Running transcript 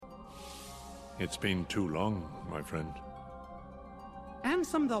It's been too long, my friend.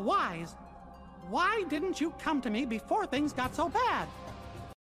 Ansem the Wise, why didn't you come to me before things got so bad?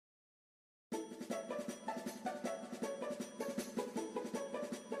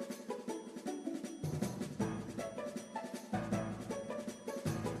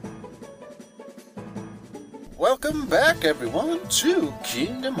 Welcome back, everyone, to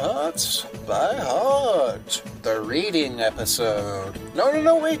Kingdom Hearts by Heart, the reading episode.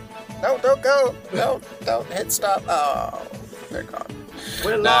 No, wait. No, don't go. No, don't hit stop. Oh, they're gone.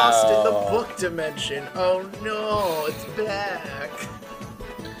 We're lost in the book dimension. Oh no, it's back.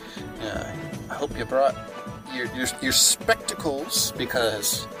 Yeah, I hope you brought your spectacles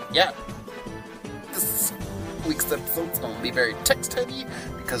because, this week's episode's going to be very text-heavy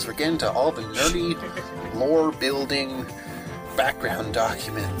because we're getting to all the nerdy, lore-building background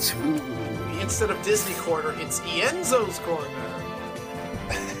documents. Ooh. Instead of Disney Corner, it's Ienzo's Corner.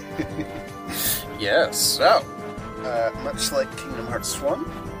 Yes, so, much like Kingdom Hearts 1,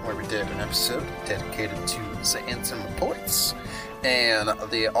 where we did an episode dedicated to the Ansem Reports and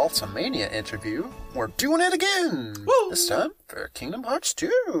the Ultimania interview, we're doing it again! Woo! This time for Kingdom Hearts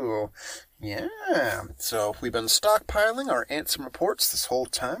 2. Yeah, so we've been stockpiling our Ansem Reports this whole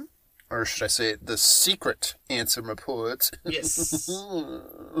time. Or should I say, the secret Ansem Reports. Yes.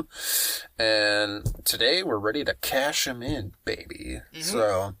 And today we're ready to cash them in, baby. Mm-hmm.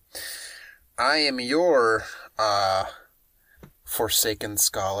 So, I am your Forsaken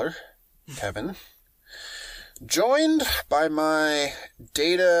Scholar, Kevin. Joined by my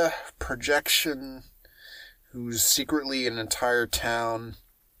data projection, who's secretly an entire town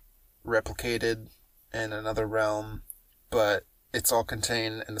replicated in another realm, but it's all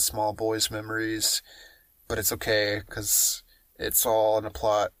contained in a small boy's memories. But it's okay, because it's all in a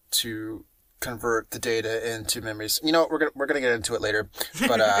plot to convert the data into memories. You know, we're gonna get into it later,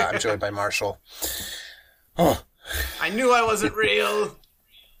 but I'm joined by Marshall. Oh, I knew I wasn't real.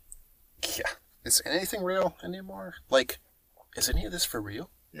 Yeah. Is anything real anymore? Like, is any of this for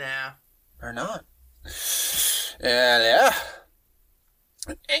real? Nah. Or not? And yeah.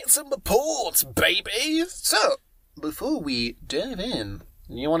 Ansem Reports, baby! So, before we dive in,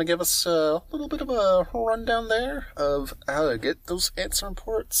 you want to give us a little bit of a rundown there of how to get those Ansem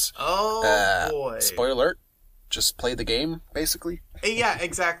Reports? Oh, boy. Spoiler alert. Just play the game, basically. Yeah,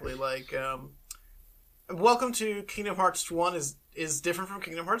 exactly. Like, welcome to Kingdom Hearts 1 is different from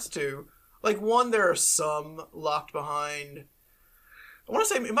Kingdom Hearts 2. Like, 1, there are some locked behind... I want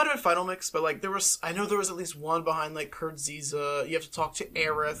to say, it might have been Final Mix, but, like, I know there was at least one behind, like, Kurt Ziza. You have to talk to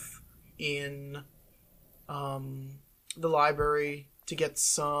Aerith in, the library to get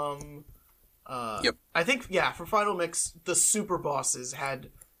some... Yep. I think, yeah, for Final Mix, the super bosses had,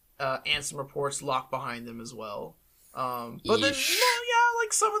 Ansem Reports locked behind them as well. But then,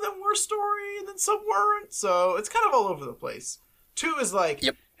 like, some of them were story, and then some weren't, so it's kind of all over the place. 2 is like...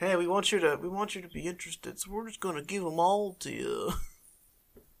 Yep. Hey, we want you to be interested, so we're just gonna give them all to you.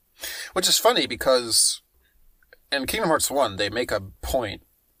 Which is funny because in Kingdom Hearts 1, they make a point,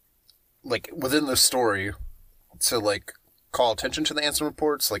 like, within the story, to, like, call attention to the Ansem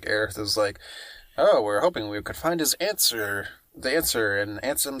Reports. Like, Aerith is like, oh, we're hoping we could find the answer in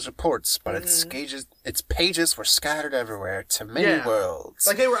Ansem's reports, but its pages were scattered everywhere to many worlds.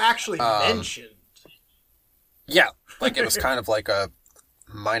 Like, they were actually mentioned. Yeah, like, it was kind of like a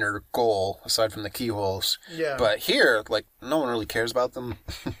minor goal aside from the keyholes. Yeah. But here, like, no one really cares about them.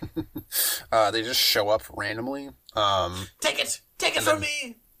 They just show up randomly. Take it from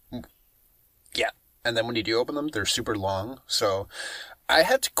me. Yeah. And then when you do open them, they're super long. So I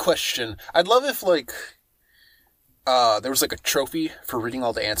had to question. I'd love if, like, there was, like, a trophy for reading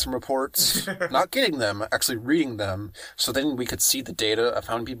all the Ansem Reports. Not getting them, actually reading them. So then we could see the data of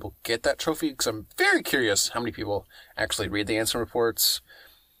how many people get that trophy. Because I'm very curious how many people actually read the Ansem Reports.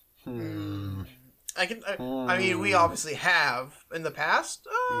 I mean, we obviously have in the past.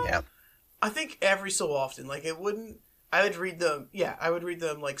 Yeah. I think every so often, like, I would read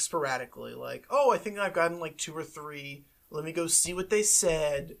them, like, sporadically. Like, oh, I think I've gotten, like, 2 or 3. Let me go see what they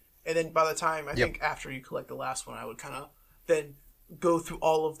said. And then by the time, I think after you collect the last one, I would kind of then go through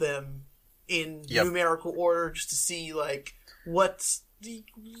all of them in numerical order just to see, like, what's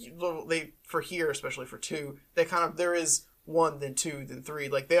for here, especially for 2, there is 1, then 2, then 3.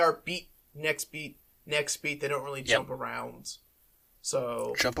 Like, they are beat, next beat. They don't really jump around.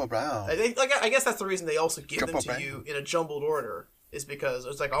 So jump around. I guess that's the reason they also give them to you in a jumbled order, is because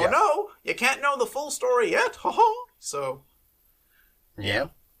it's like, oh no, you can't know the full story yet. So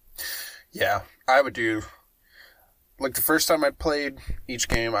yeah, I would do, like, the first time I played each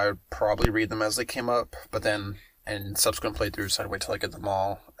game, I would probably read them as they came up, but then in subsequent playthroughs, I'd wait till I get them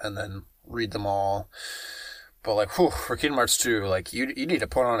all, and then read them all. But, like, whew, for Kingdom Hearts 2, like, you need to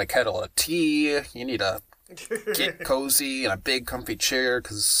put on a kettle of tea, you need to get cozy in a big comfy chair,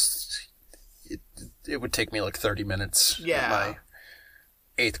 because it would take me, like, 30 minutes at my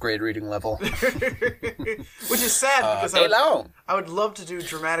 8th grade reading level. Which is sad, because I would love to do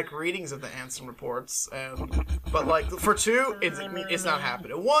dramatic readings of the Ansem reports, but, like, for 2, it's not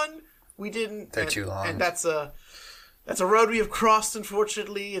happening. 1, we didn't. They're too long. And that's a road we have crossed,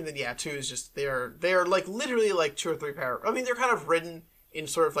 unfortunately. And then 2 is just they're like literally like 2 or 3 paragraphs. I mean, they're kind of written in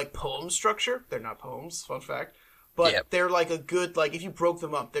sort of like poem structure. They're not poems, fun fact, but they're like a good, like, if you broke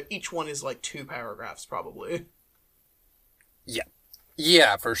them up, each one is like 2 paragraphs probably.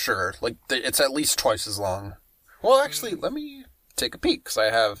 Yeah, for sure. Like, it's at least twice as long. Well, actually, let me take a peek, because I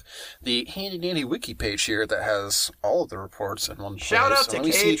have the handy dandy wiki page here that has all of the reports in one place. Shout out to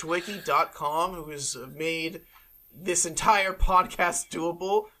khwiki.com, who has made this entire podcast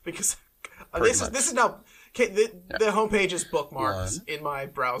doable, because this is now the homepage is bookmarked in my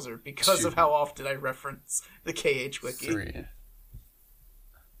browser because of how often I reference the KH Wiki. 3.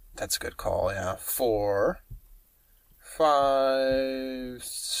 That's a good call, yeah. 4, 5.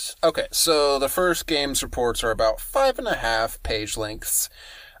 Okay, so the first game's reports are about 5.5 page lengths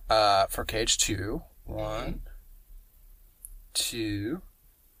for KH2. 1, 2.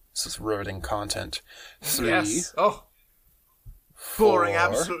 This is riveting content. 3. Yes. Oh. Boring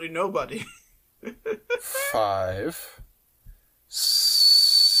absolutely nobody. 5.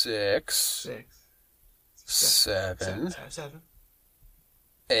 6. 7.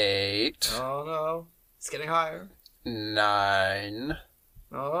 8. Oh no. It's getting higher. 9.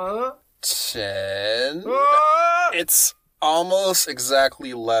 10. Ah! It's almost exactly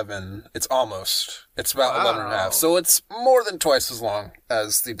 11. It's almost. It's about 11 and a half. So it's more than twice as long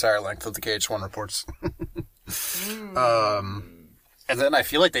as the entire length of the KH1 reports. And then I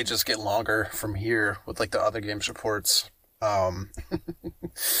feel like they just get longer from here with, like, the other games reports. Oh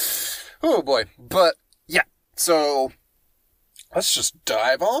boy. But yeah. So let's just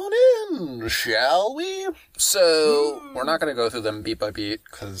dive on in, shall we? So we're not going to go through them beat by beat,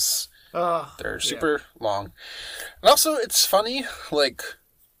 because they're super long. And also, it's funny, like,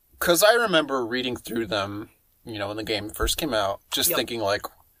 because I remember reading through them, you know, when the game first came out, just thinking, like,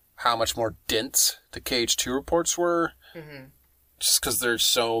 how much more dense the KH2 reports were. Mm-hmm. Just because there's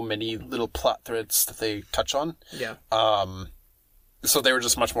so many little plot threads that they touch on. Yeah. So they were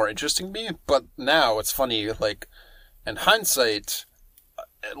just much more interesting to me. But now it's funny, like, in hindsight,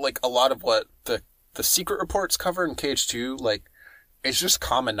 like, a lot of what the secret reports cover in KH2, like, it's just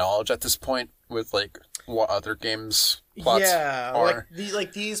common knowledge at this point with, like, what other games plots are.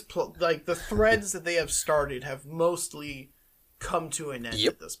 Like, the threads that they have started have mostly come to an end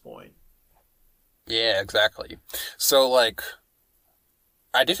at this point. Yeah, exactly. So, like,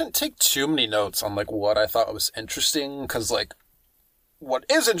 I didn't take too many notes on, like, what I thought was interesting, because, like, what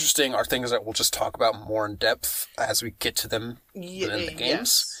is interesting are things that we'll just talk about more in depth as we get to them within the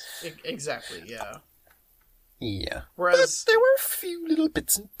games. Yes. Exactly, yeah. Yeah. Whereas but there were a few little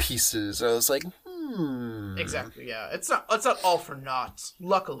bits and pieces. I was like, Exactly, yeah. It's not all for naught.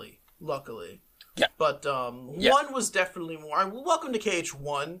 Luckily. Yeah. But 1 was definitely more. Welcome to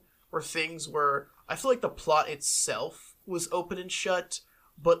KH1, where things were. I feel like the plot itself was open and shut,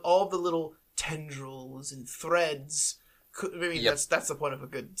 but all the little tendrils and threads. That's the point of a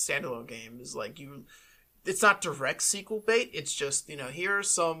good standalone game. Is like it's not direct sequel bait. It's just, you know, here are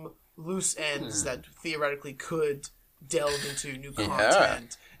some loose ends that theoretically could delve into new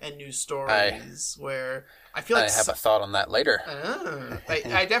content and new stories. Where I feel like I have a thought on that later.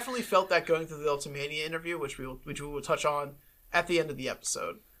 I definitely felt that going through the Ultimania interview, which we will touch on at the end of the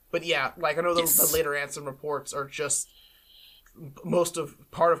episode. But yeah, like, I know the later Ansem reports are just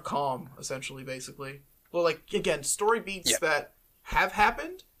part of Calm, essentially, basically. Well, like, again, story beats that have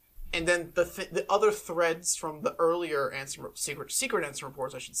happened, and then the other threads from the earlier secret Ansem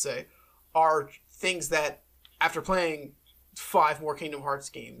reports, I should say, are things that, after playing 5 more Kingdom Hearts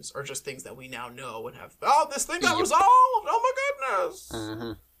games, are just things that we now know and have. Oh, this thing got resolved! Oh my goodness!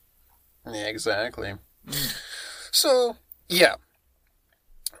 Mm-hmm. Yeah, exactly. So, yeah.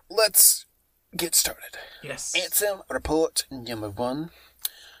 Let's get started. Yes. Ansem report number 1.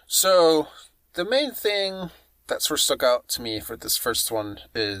 So, the main thing that sort of stuck out to me for this first one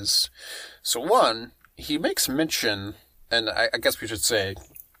is, so 1, he makes mention, and I guess we should say,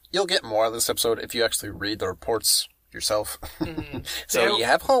 you'll get more of this episode if you actually read the reports yourself. Mm-hmm. So you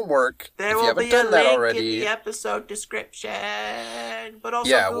have homework. If you haven't done that already. There will be a link in the episode description, but also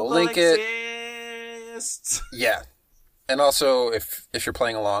Google we'll link exists. Yeah. And also, if you're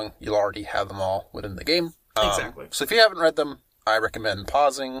playing along, you'll already have them all within the game. Exactly. So if you haven't read them, I recommend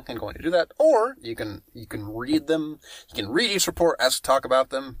pausing and going to do that, or you can read them. You can read each report as we talk about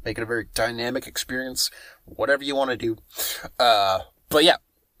them, make it a very dynamic experience, whatever you want to do. But yeah,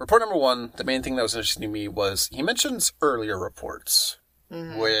 report number 1, the main thing that was interesting to me was he mentions earlier reports,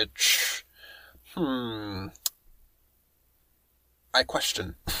 which, I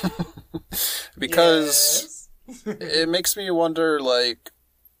question. Because it makes me wonder, like,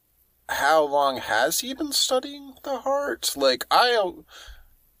 how long has he been studying the heart? Like, I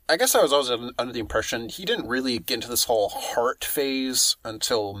guess I was always under the impression he didn't really get into this whole heart phase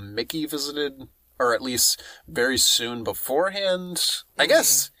until Mickey visited, or at least very soon beforehand. I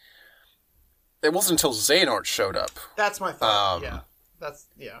guess it wasn't until Xehanort showed up. That's my thought,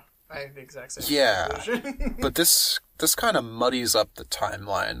 I have the exact same conclusion. But this kind of muddies up the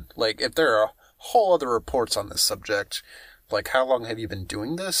timeline. Like, if there are whole other reports on this subject, like, how long have you been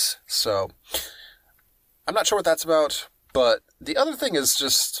doing this? So, I'm not sure what that's about, but the other thing is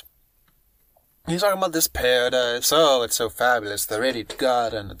just, he's talking about this paradise. Oh, it's so fabulous, the radiant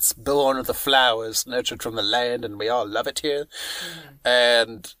garden, it's born of the flowers, nurtured from the land, and we all love it here.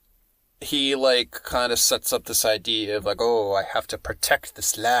 And he, like, kind of sets up this idea of, like, oh, I have to protect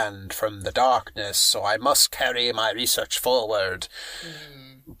this land from the darkness, so I must carry my research forward.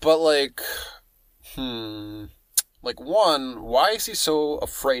 But, like, like, one, why is he so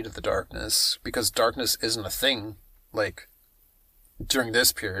afraid of the darkness? Because darkness isn't a thing, like, during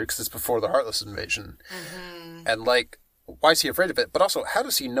this period, because it's before the Heartless invasion. And, like, why is he afraid of it? But also, how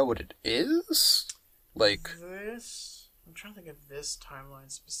does he know what it is? Like, I'm trying to think of this timeline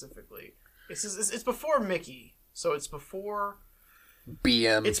specifically. It's before Mickey, so it's before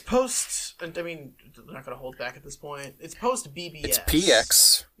BM. It's post. I mean, they're not going to hold back at this point. It's post BBS. It's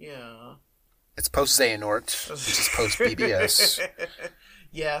PX. Yeah. It's post Xehanort, which is post BBS.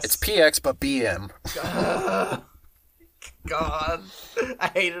 Yes. It's PX, but BM. God, I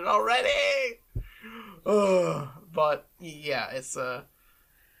hate it already. But yeah, it's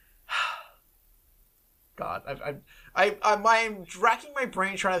God, I'm racking my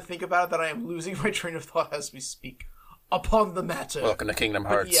brain trying to think about it, that I am losing my train of thought as we speak upon the matter. Welcome to Kingdom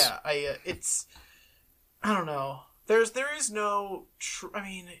Hearts. But yeah, I don't know. There is no. I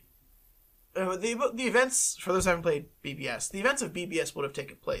mean, the events, for those who haven't played BBS, the events of BBS would have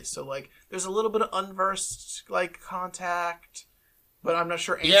taken place. So like, there's a little bit of unversed like contact, but I'm not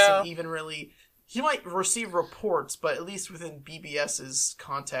sure Ansem even really. He might receive reports, but at least within BBS's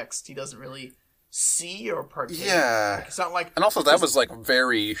context, he doesn't really see or partake. Yeah. Like, it's not like... And also, that was, like,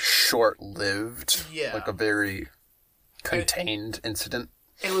 very short-lived. Yeah. Like, a very contained incident.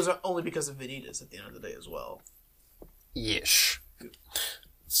 It was only because of Vanitas at the end of the day as well. Yeesh.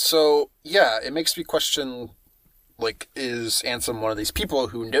 So, yeah, it makes me question, like, is Ansem one of these people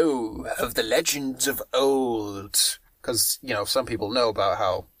who know of the legends of old? Because, you know, some people know about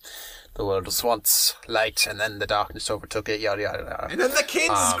how the world was once light, and then the darkness overtook it, yada, yada, yada. And then the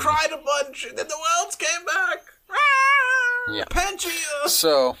kids cried a bunch, and then the worlds came back! Ah, yeah. Pangea!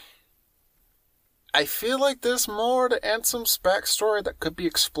 So, I feel like there's more to Ansem's backstory that could be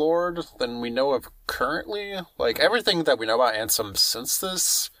explored than we know of currently. Like, everything that we know about Ansem since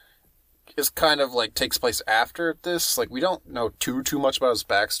this is kind of, like, takes place after this. Like, we don't know too much about his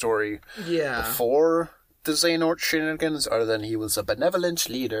backstory before the Xehanort shenanigans, other than he was a benevolent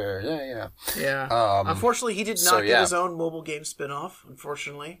leader. Yeah. Unfortunately, he did not get his own mobile game spin-off,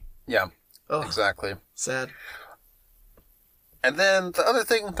 unfortunately. Yeah, Ugh, exactly. Sad. And then the other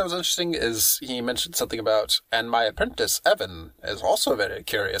thing that was interesting is he mentioned something about, and my apprentice, Evan, is also very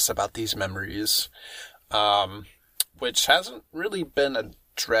curious about these memories, which hasn't really been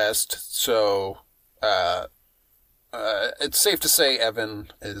addressed, so it's safe to say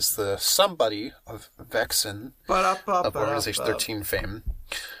Evan is the somebody of Vexen, of Organization 13 fame.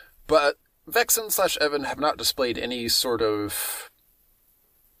 But Vexen/Evan have not displayed any sort of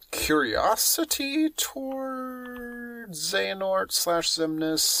curiosity towards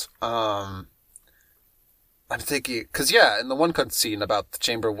Xehanort/Xemnas. I'm thinking, because in the one cutscene about the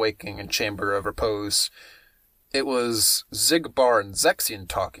Chamber of Waking and Chamber of Repose, it was Xigbar and Zexion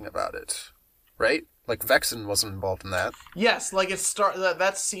talking about it, right? Like, Vexen wasn't involved in that. Yes, like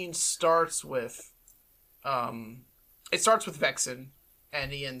that scene starts with, it starts with Vexen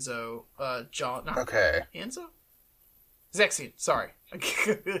and Ienzo, John. No, okay. Ienzo? Zexion. Sorry.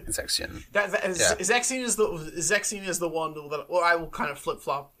 Zexion. Zexion is the one that I will kind of flip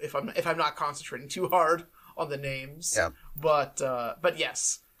flop if I'm not concentrating too hard on the names. Yeah. But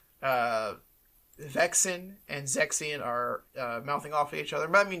yes, Vexen and Zexion are mouthing off at each other.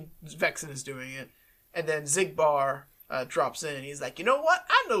 But I mean, Vexen is doing it. And then Xigbar drops in and he's like, you know what?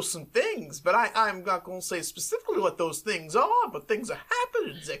 I know some things, but I'm not going to say specifically what those things are, but things are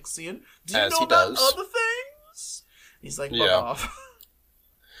happening, Zexion. Do you know about other things? He's like, fuck off.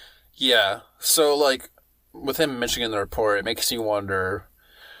 Yeah. So, like, with him mentioning in the report, it makes you wonder,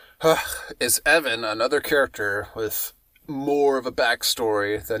 is Evan another character with more of a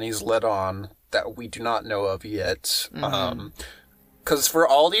backstory than he's let on that we do not know of yet? Because for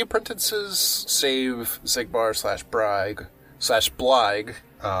all the apprentices, save Zigbar/Blig,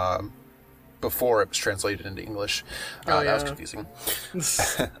 before it was translated into English, that was confusing.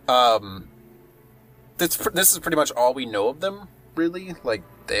 This is pretty much all we know of them, really. Like,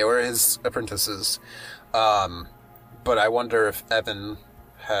 they were his apprentices. But I wonder if Evan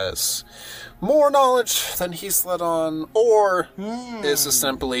has more knowledge than he's let on, or is this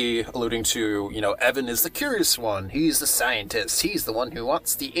simply alluding to, Evan is the curious one, he's the scientist, he's the one who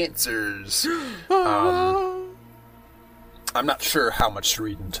wants the answers. I'm not sure how much to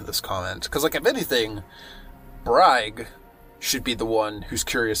read into this comment, because, like, if anything, Brig should be the one who's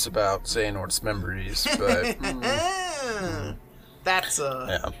curious about Xehanort's memories, but... That's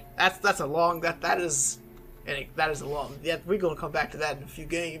a long... That is a long... Yeah, we're going to come back to that in a few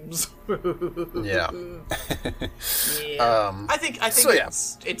games. Yeah. Yeah. I think it's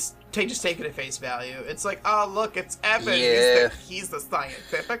just take it at face value. It's like, oh, look, it's Evan. Yeah. He's the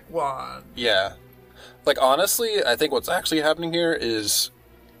scientific one. Yeah. Like, honestly, I think what's actually happening here is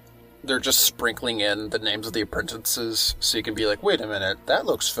they're just sprinkling in the names of the apprentices so you can be like, wait a minute, that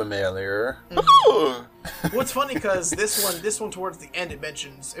looks familiar. What's funny, because this one towards the end, it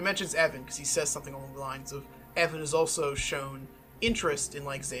mentions Evan, because he says something along the lines of, Evan has also shown interest in,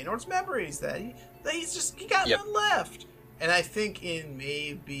 like, Xehanort's memories, that he got none left. And I think in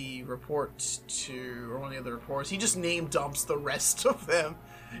maybe report 2 or one of the other reports, he just name dumps the rest of them.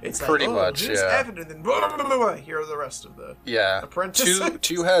 It's pretty much, here's Evan, and then blah, blah, blah, blah, here are the rest of the apprentices.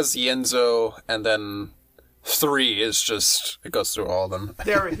 2 has Yenzo, and then 3 is just, it goes through all of them.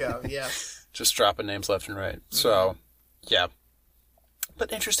 There we go, yes. Just dropping names left and right. So, yeah.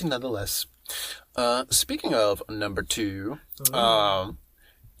 But interesting nonetheless. Speaking of number 2, it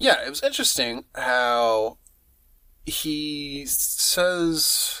was interesting how he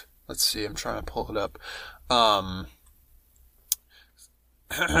says, let's see, I'm trying to pull it up.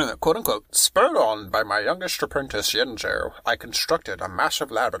 Quote unquote, spurred on by my youngest apprentice Yenzo, I constructed a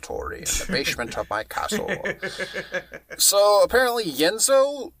massive laboratory in the basement of my castle. So apparently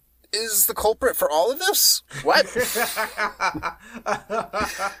Yenzo is the culprit for all of this? What?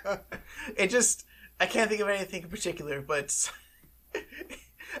 I can't think of anything in particular, but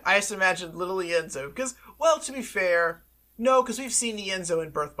I just imagine little Yenzo, because, well, to be fair, no, because we've seen Yenzo in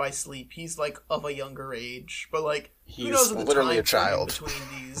Birth by Sleep. He's, like, of a younger age, but, like, he's who knows what the literally time a child between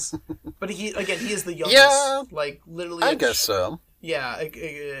these. But he is the youngest. Yeah, like, literally. I guess so. Yeah,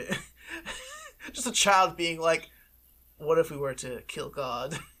 just a child being like, "What if we were to kill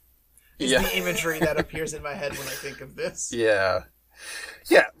God?" Is the imagery that appears in my head when I think of this. Yeah.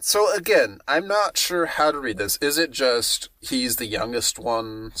 Yeah, so again, I'm not sure how to read this. Is it just he's the youngest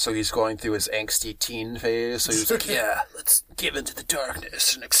one, so he's going through his angsty teen phase, so he's like, yeah, let's give into the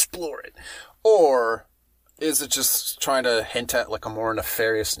darkness and explore it? Or is it just trying to hint at, like, a more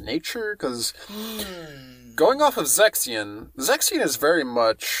nefarious nature? Because going off of Zexion is very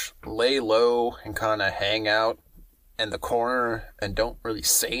much lay low and kind of hang out in the corner and don't really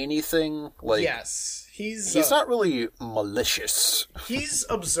say anything. Like, yes. He's not really malicious. He's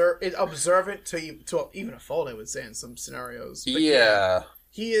observant to even a fault, I would say, in some scenarios. But yeah.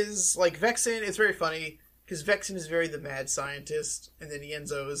 He is, like, Vexen, it's very funny, because Vexen is very the mad scientist, and then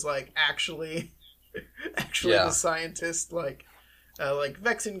Yenzo is, like, actually the scientist. Like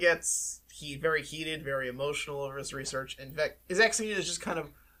Vexen gets very heated, very emotional over his research, and Vexen is just kind of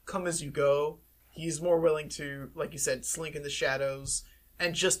come as you go. He's more willing to, like you said, slink in the shadows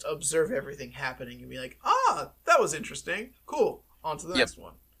and just observe everything happening and be like, that was interesting. Cool. On to the next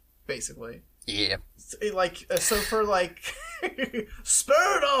one, basically. Yeah. So for, like,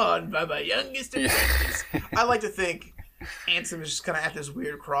 spurred on by my youngest apprentice, I like to think Ansem is just kind of at this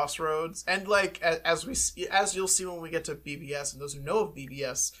weird crossroads. And, like, as you'll see when we get to BBS, and those who know of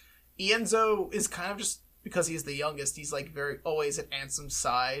BBS, Yenzo is kind of just, because he's the youngest, he's, like, very always at Ansem's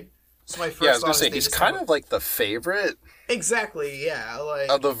side. So my first I was going to say, he's kind of like the favorite. Exactly, yeah. Like,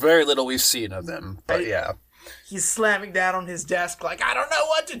 of the very little we've seen of them, but yeah. He's slamming down on his desk like, I don't know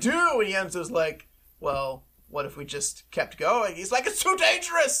what to do! And Yenzo's like, well, what if we just kept going? He's like, it's too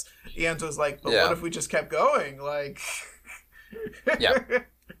dangerous! Yenzo's like, but what if we just kept going? Like... Yeah.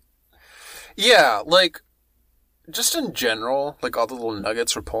 Yeah, like, just in general, like, all the little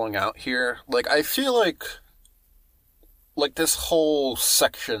nuggets we're pulling out here, like, I feel like like, this whole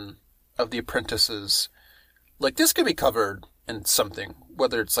section of the apprentices, like, this could be covered in something,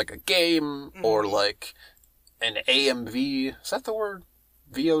 whether it's, like, a game or, like, an AMV. Is that the word?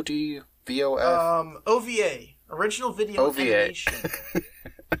 VOD? VOF? OVA. Original Video OVA. Animation.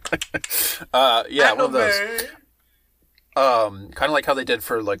 Yeah, one of those. Kind of like how they did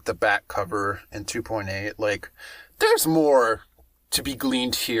for, like, the back cover in 2.8. Like, there's more to be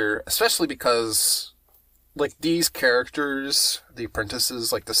gleaned here, especially because, like, these characters, the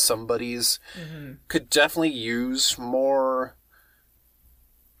apprentices, like the somebodies, could definitely use more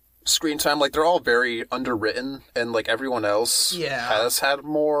screen time. Like, they're all very underwritten, and, like, everyone else has had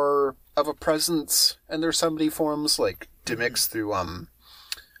more of a presence in their somebody forms, like Dimix through,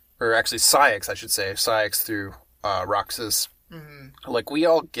 or actually Syx, I should say, Syx through Roxas. Like, we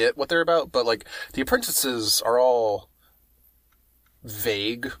all get what they're about, but, like, the apprentices are all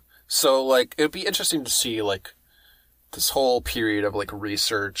vague. So, like, it'd be interesting to see, like, this whole period of, like,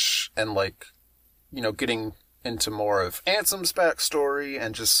 research and, like, you know, getting into more of Ansem's backstory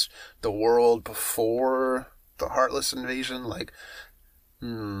and just the world before the Heartless invasion. Like, I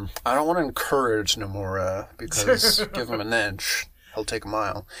don't want to encourage Nomura, because give him an inch, he'll take a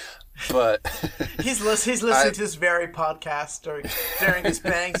mile. But he's listening to this very podcast during his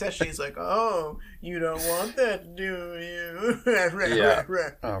bang session. He's like, "Oh, you don't want that, do you?"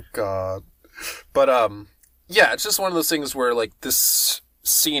 Yeah. Oh God. But yeah, it's just one of those things where, like, this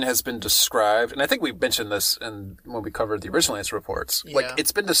scene has been described, and I think we mentioned this when we covered the original answer reports. Yeah. Like,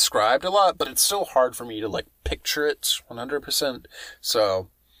 it's been described a lot, but it's still hard for me to, like, picture it 100%. So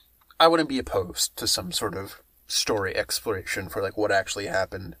I wouldn't be opposed to some sort of story exploration for, like, what actually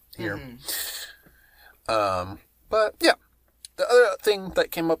happened here. But yeah, the other thing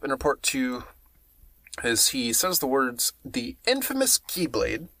that came up in report 2 is he says the words, "the infamous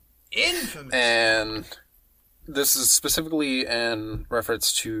Keyblade." Infamous. And this is specifically in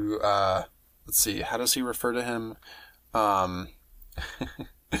reference to, let's see, how does he refer to him? A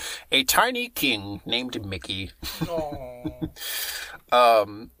tiny king named Mickey.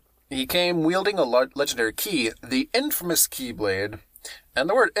 He came wielding a legendary key, the infamous Keyblade. And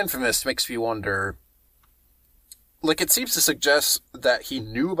the word infamous makes me wonder, like, it seems to suggest that he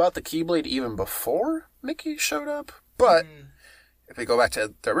knew about the Keyblade even before Mickey showed up. But if we go back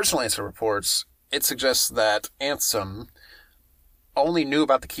to the original answer reports, it suggests that Ansem only knew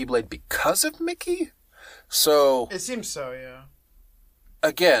about the Keyblade because of Mickey. So it seems so, yeah.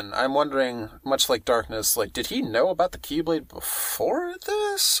 Again, I'm wondering, much like Darkness, like, did he know about the Keyblade before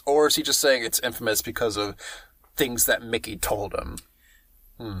this? Or is he just saying it's infamous because of things that Mickey told him?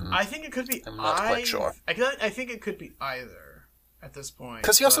 I think it could be. I'm not quite sure. I think it could be either at this point.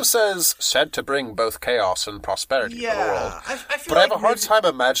 Because he also says, said to bring both chaos and prosperity to the world. I feel but I have a hard time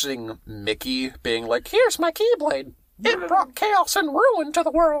imagining Mickey being like, here's my Keyblade. It brought chaos and ruin to the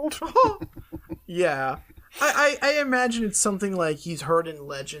world. Yeah. I imagine it's something like he's heard in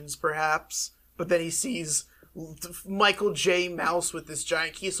legends, perhaps, but then he sees Michael J. Mouse with this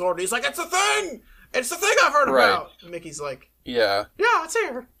giant key sword, and he's like, it's the thing! It's the thing I've heard about! And Mickey's like, yeah, it's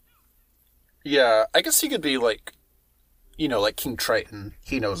here. Yeah, I guess he could be like, you know, like King Triton.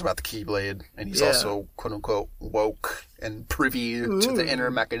 He knows about the Keyblade, and he's also, quote-unquote, woke and privy to the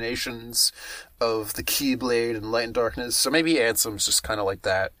inner machinations of the Keyblade and Light and Darkness. So maybe Ansem's just kind of like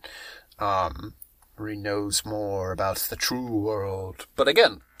that. Where he knows more about the true world. But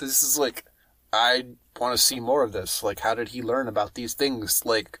again, this is like, I want to see more of this. Like, how did he learn about these things?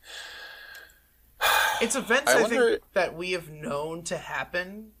 Like, it's events I think that we have known to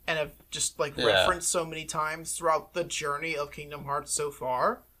happen and have just, like, referenced so many times throughout the journey of Kingdom Hearts so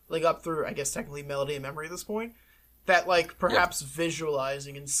far, like up through, I guess, technically Melody and Memory at this point, that, like, perhaps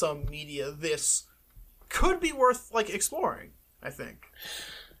visualizing in some media this could be worth, like, exploring, I think.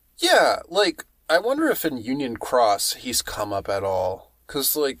 Yeah, like, I wonder if in Union Cross he's come up at all.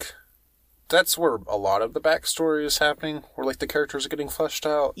 Because, like, that's where a lot of the backstory is happening, where, like, the characters are getting fleshed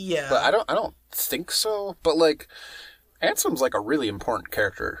out. Yeah. But I don't think so. But, like, Ansem's, like, a really important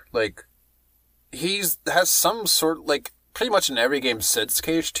character. Like, has some sort, like, pretty much in every game since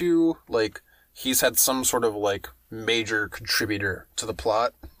Cage 2, like, he's had some sort of, like, major contributor to the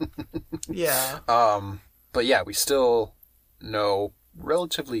plot. Yeah. But yeah, we still know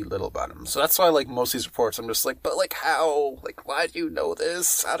relatively little about him. So that's why, like, most of these reports, I'm just like, but, like, how? Like, why do you know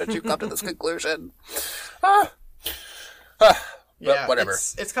this? How did you come to this conclusion? But whatever.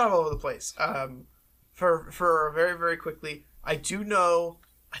 It's kind of all over the place. For very, very quickly, I do know,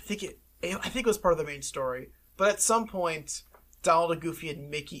 I think it was part of the main story, but at some point, Donald and Goofy and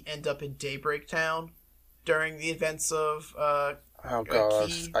Mickey end up in Daybreak Town during the events of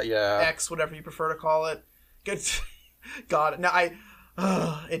Key X, whatever you prefer to call it. Good. God, now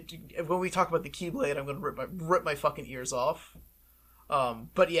when we talk about the Keyblade, I'm gonna rip my fucking ears off.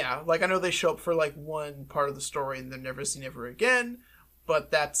 But yeah, like I know they show up for like one part of the story and they're never seen ever again.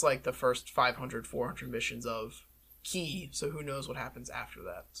 But that's like the first 500, 400 missions of Key, so who knows what happens after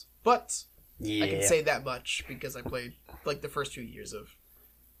that. But I can say that much because I played like the first 2 years of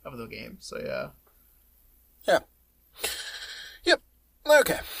the game. So yeah. Yeah. Yep.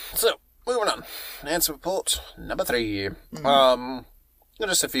 Okay. So moving on. Answer report number 3.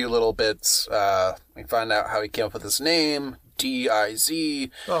 Just a few little bits. We find out how he came up with his name. DIZ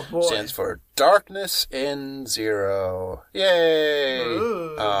stands for Darkness in Zero. Yay!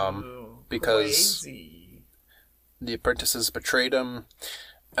 Ooh, because crazy. the apprentices betrayed him,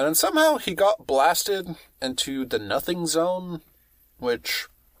 and then somehow he got blasted into the Nothing Zone, which...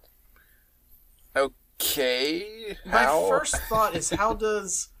 Okay, how? My first thought is how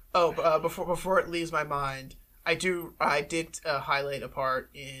does... before it leaves my mind, I did highlight a part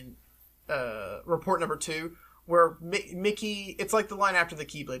in report number 2 where Mickey, it's like the line after the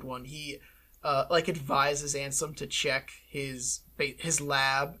Keyblade one, he advises Ansem to check his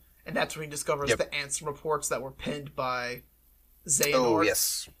lab, and that's when he discovers the Ansem reports that were penned by Xehanort. Oh,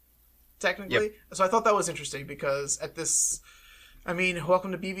 yes. Technically. Yep. So I thought that was interesting because at this... I mean,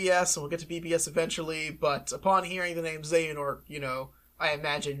 welcome to BBS, and we'll get to BBS eventually, but upon hearing the name Xehanort, I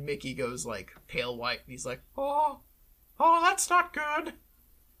imagine Mickey goes, like, pale white, and he's like, oh, that's not good.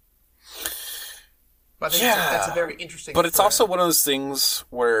 But I think that's a very interesting But it's also one of those things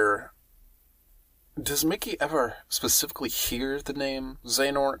where... Does Mickey ever specifically hear the name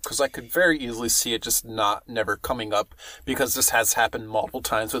Xehanort? Because I could very easily see it just never coming up, because this has happened multiple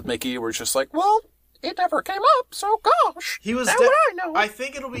times with Mickey, where it's just like, well... It never came up, so gosh. He was. How would I know? I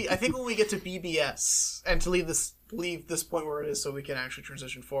think when we get to BBS, and to leave this point where it is, so we can actually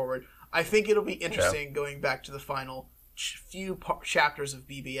transition forward. I think it'll be interesting going back to the final few chapters of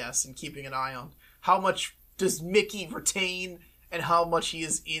BBS and keeping an eye on how much does Mickey retain and how much he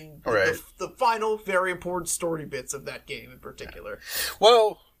is in the final, very important story bits of that game in particular.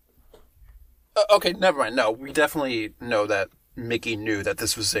 Well, okay, never mind. No, we definitely know that Mickey knew that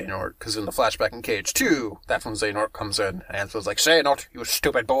this was Xehanort, because in the flashback in Cage 2, that's when Xehanort comes in, and was like, Xehanort, you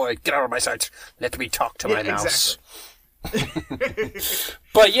stupid boy, get out of my sight, let me talk to my mouse. Exactly.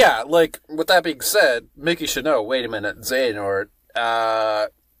 But yeah, like, with that being said, Mickey should know, wait a minute, Xehanort,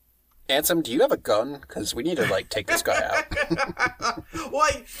 Ansem, do you have a gun? Because we need to, like, take this guy out. Well,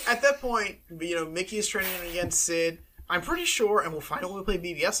 at that point, Mickey is training against Sid, I'm pretty sure, and we'll find out when we play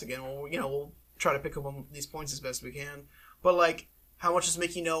BBS again, we'll try to pick up on these points as best we can. But, like, how much does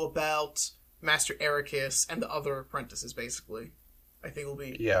Mickey know about Master Ericus and the other apprentices, basically? I think will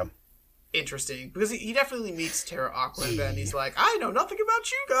be interesting. Because he definitely meets Terra Aqua, and he's like, I know nothing about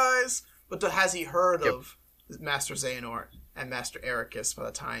you guys! But has he heard of Master Xehanort and Master Ericus by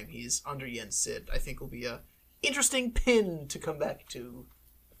the time he's under Yen Sid? I think will be a interesting pin to come back to.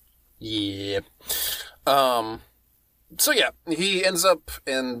 Yeah. So, yeah, he ends up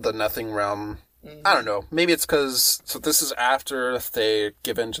in the Nothing Realm. I don't know. Maybe it's because... So this is after they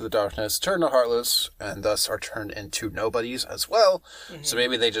give in to the darkness, turn to Heartless, and thus are turned into nobodies as well. Mm-hmm. So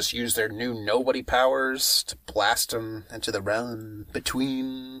maybe they just use their new nobody powers to blast them into the realm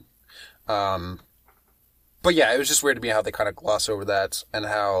between. But yeah, it was just weird to me how they kind of gloss over that, and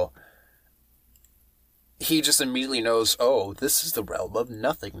how he just immediately knows, oh, this is the realm of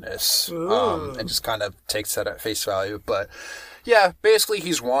nothingness. And just kind of takes that at face value. But... yeah, basically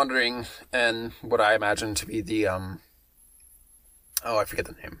he's wandering in what I imagine to be the, I forget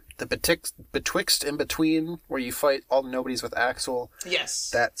the name. The Betwixt in Between, where you fight all the nobodies with Axel. Yes.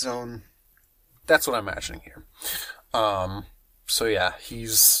 That zone. That's what I'm imagining here. So yeah,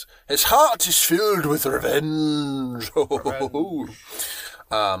 his heart is filled with revenge.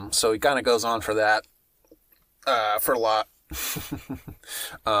 So he kind of goes on for that, for a lot.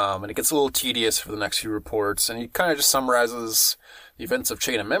 And it gets a little tedious for the next few reports, and he kind of just summarizes the events of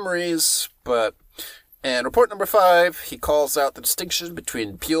Chain of Memories, but in report number 5, he calls out the distinction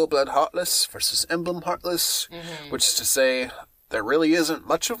between Pure Blood Heartless versus Emblem Heartless, which is to say, there really isn't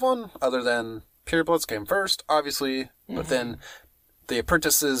much of one, other than Pure Bloods came first, obviously, but then the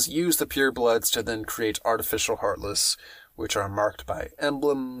apprentices use the Pure Bloods to then create artificial Heartless, which are marked by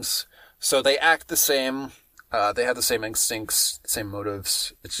emblems, so they act the same. They have the same instincts, same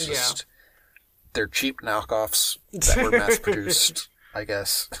motives. It's just they're cheap knockoffs that were mass-produced, I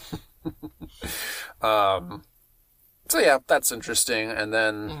guess. So yeah, that's interesting. And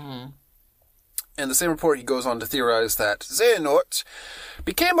then in the same report, he goes on to theorize that Xehanort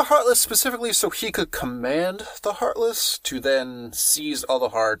became a Heartless specifically so he could command the Heartless to then seize all the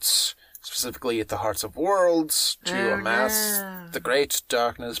hearts specifically at the hearts of worlds, to amass the great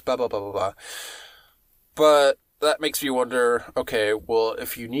darkness, blah, blah, blah, blah, blah. But that makes me wonder, okay, well,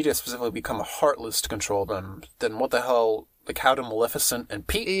 if you need to specifically become a Heartless to control them, then what the hell, like, how do Maleficent and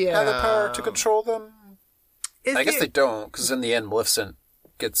Pete have the power to control them? I guess they don't, because in the end, Maleficent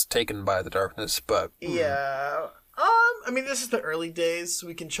gets taken by the darkness, but... Yeah. I mean, this is the early days, so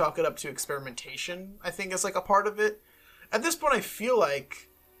we can chalk it up to experimentation, I think, as, like, a part of it. At this point, I feel like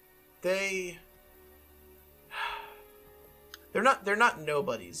they're not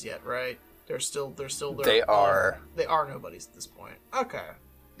nobodies yet, right? They are nobodies at this point. Okay.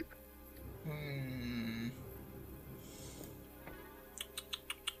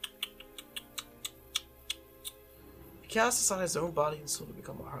 If he casts aside his own body and soul to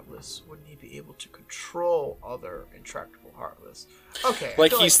become a Heartless, wouldn't he be able to control other intractable Heartless? Okay.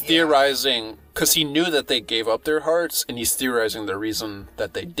 Like, he's theorizing, because he knew that they gave up their hearts, and he's theorizing the reason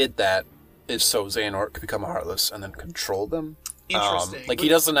that they did that is so Xehanort could become a Heartless and then control them. Interesting. He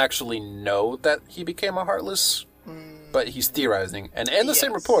doesn't actually know that he became a Heartless, but he's theorizing. And in the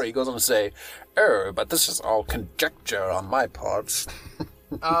same report, he goes on to say, but this is all conjecture on my part.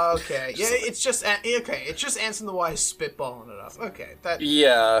 Okay. Yeah, it's just Ansem the Wise spitballing it up. Okay.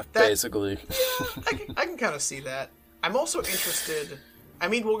 Basically. I can kind of see that. I'm also interested. I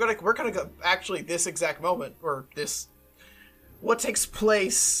mean, we're gonna go actually this exact moment, or this, what takes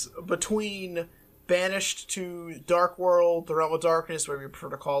place between Banished to Dark World, the Realm of Darkness, whatever you prefer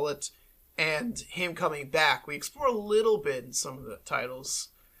to call it, and him coming back. We explore a little bit in some of the titles,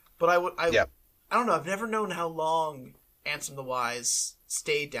 but I don't know. I've never known how long Ansem the Wise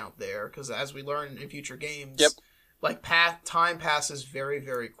stayed down there, because as we learn in future games, like time passes very,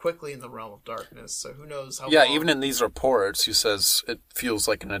 very quickly in the Realm of Darkness. So who knows how? Yeah, long. even in these reports, he says it feels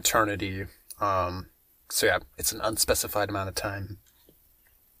like an eternity. So yeah, it's an unspecified amount of time.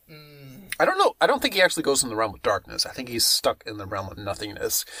 I don't know. I don't think he actually goes in the Realm of Darkness. I think he's stuck in the Realm of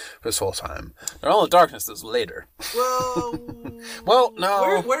Nothingness this whole time. The Realm of Darkness is later. Well,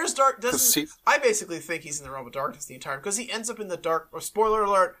 no. Where's Dark? I basically think he's in the Realm of Darkness the entire time, because he ends up in the Dark. Spoiler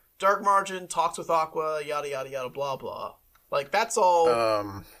alert: Dark Margin talks with Aqua, yada yada yada, blah blah. Like, that's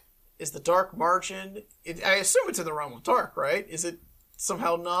all. Is the Dark Margin? I assume it's in the Realm of Dark, right? Is it?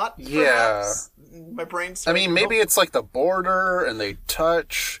 Somehow not. Perhaps? Yeah. My brain's... I mean, maybe it's like the border and they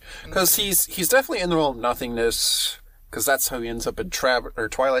touch. Because he's definitely in the realm of nothingness. Because that's how he ends up in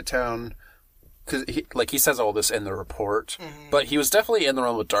Twilight Town. Because he says all this in the report. But he was definitely in the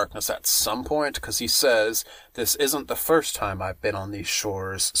realm of darkness at some point. Because he says, this isn't the first time I've been on these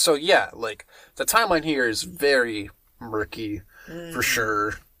shores. So yeah, like, the timeline here is very murky. For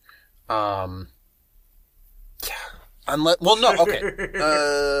sure. Yeah.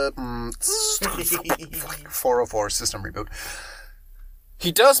 404 system reboot.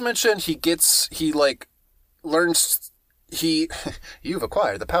 He does mention you've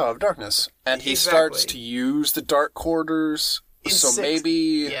acquired the power of darkness, and he starts to use the dark quarters.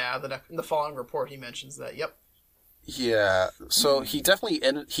 Maybe in the following report he mentions that. Yep. Yeah, so he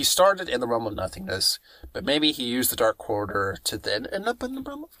he started in the realm of nothingness, but maybe he used the dark quarter to then end up in the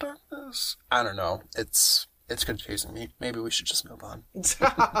realm of darkness. I don't know. It's confusing me. Maybe we should just move on.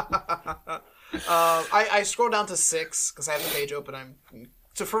 I scroll down to 6 because I have the page open.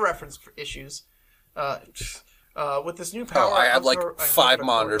 For reference issues. With this new power, I have 5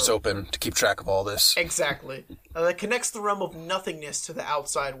 monitors open to keep track of all this. Exactly. That connects the realm of nothingness to the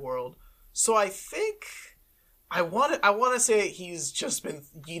outside world. So I think I want to say he's just been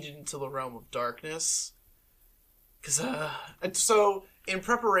yeeted into the realm of darkness. So in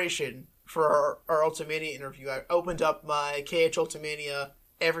preparation for our Ultimania interview, I opened up my KH Ultimania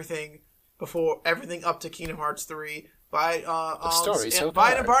everything up to Kingdom Hearts 3. Buy it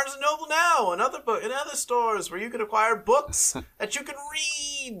at Barnes & Noble now, and other stores where you can acquire books that you can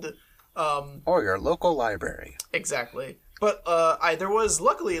read. Or your local library. Exactly. But there was,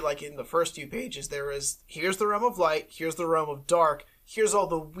 luckily, like in the first few pages, here's the Realm of Light, here's the Realm of Dark, here's all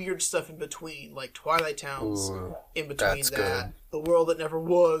the weird stuff in between, like Twilight Town's in between that. Good. The World That Never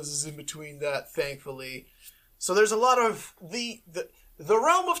Was is in between that, thankfully. So there's a lot of the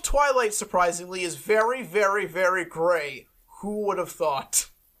realm of Twilight, surprisingly, is very, very, very gray. Who would have thought?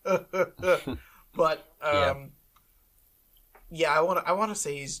 But yeah, I want to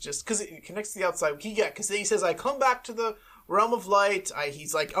say he's just, because it connects to the outside. Because he says, I come back to the realm of light.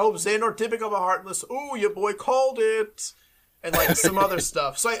 He's like, oh, Xehanort did become a Heartless. Ooh, your boy called it. And like some other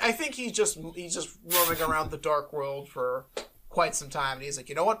stuff. So I think he's just roaming around the dark world for quite some time. And he's like,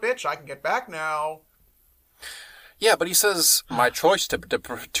 you know what, bitch? I can get back now. Yeah, but he says, my choice to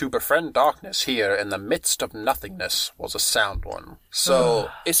befriend darkness here in the midst of nothingness was a sound one. So,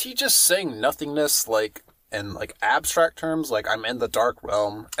 is he just saying nothingness, like, in, like, abstract terms? Like, I'm in the dark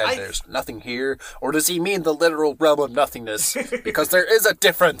realm, and there's nothing here? Or does he mean the literal realm of nothingness? Because there is a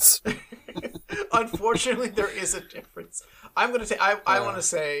difference! Unfortunately, there is a difference. I'm gonna say, I want to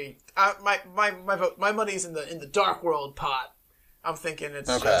say, my money's in the dark world pot. I'm thinking it's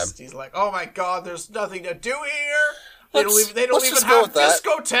just, he's like, oh my god, there's nothing to do here. They don't even have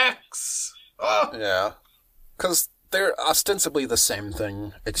discotheques. Oh. Yeah. Because they're ostensibly the same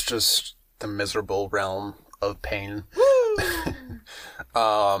thing. It's just the miserable realm of pain.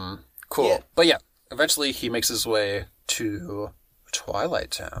 Cool. Yeah. But yeah, eventually he makes his way to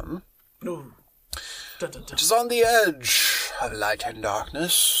Twilight Town. Ooh. Dun, dun, dun. Which is on the edge of light and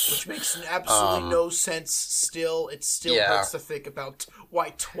darkness. Which makes absolutely no sense still. It still hurts to think about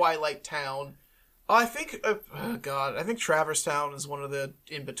why Twilight Town. I think, I think Traverse Town is one of the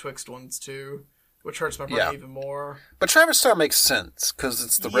in-betwixt ones too, which hurts my brain even more. But Traverse Town makes sense, because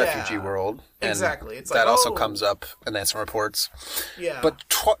it's the refugee world. And exactly. It's that also comes up in Ansem Reports. Yeah. But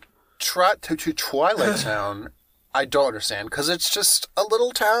to Twilight Town... I don't understand, because it's just a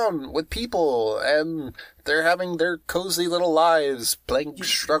little town with people, and they're having their cozy little lives, playing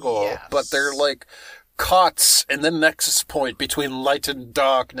struggle, but they're, like, caught in the nexus point between light and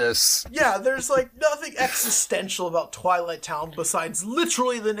darkness. Yeah, there's, like, nothing existential about Twilight Town besides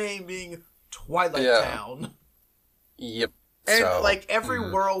literally the name being Twilight Town. Yep. And, like,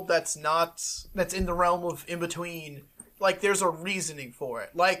 every world that's in the realm of in-between... Like, there's a reasoning for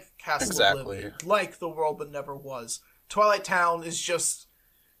it. Like Castle Oblivion. Like The World That Never Was. Twilight Town is just...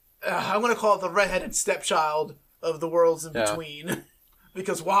 I'm going to call it the redheaded stepchild of the worlds in between.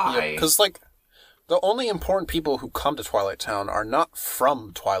 Because why? Because, like, the only important people who come to Twilight Town are not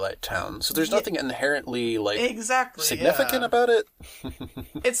from Twilight Town. So there's nothing inherently, like, significant about it.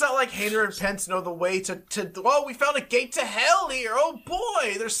 It's not like Hayner and Pence know the way to oh, we found a gate to hell here. Oh,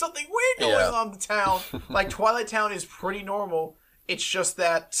 boy, there's something weird going on in the town. Like, Twilight Town is pretty normal. It's just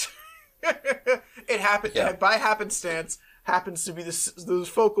that it happened, by happenstance, happens to be the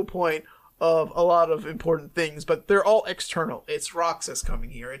focal point of a lot of important things, but they're all external. It's Roxas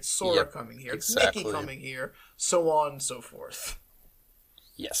coming here, it's Sora coming here, it's Nikki coming here, so on and so forth.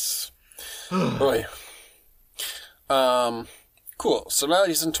 Yes. Boy. Cool. So now that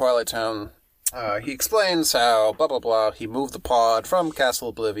he's in Twilight Town, he explains how, blah, blah, blah, he moved the pod from Castle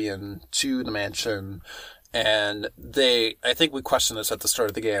Oblivion to the mansion, and I think we questioned this at the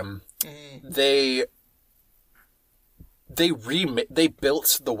start of the game, they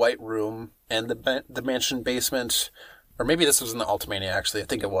built the White Room and the mansion basement, or maybe this was in the Ultimania, actually. I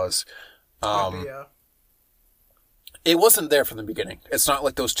think it was. It wasn't there from the beginning. It's not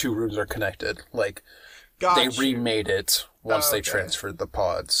like those two rooms are connected. Like, they remade it once they transferred the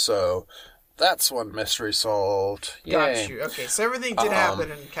pods. So that's one mystery solved. Yay. Got you. Okay, so everything did happen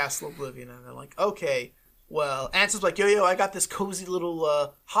in Castle Oblivion, and they're like, okay, well, Ansom's like, yo, I got this cozy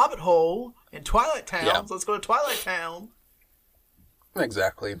little hobbit hole in Twilight Town, so let's go to Twilight Town.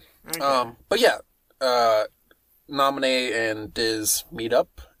 Exactly. Okay. But yeah, Naminé and Diz meet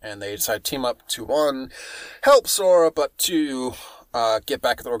up, and they decide to team up to, one, help Sora, but two, get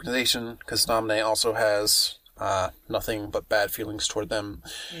back at the organization, because Naminé also has nothing but bad feelings toward them.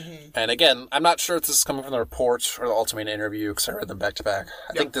 Mm-hmm. And again, I'm not sure if this is coming from the report or the Ultimate interview, because I read them back to back.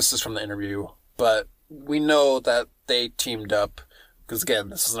 I think this is from the interview, but we know that they teamed up, because again,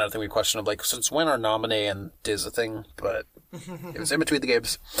 this is another thing we question of, like, since when are Naminé and Diz a thing? But it was in between the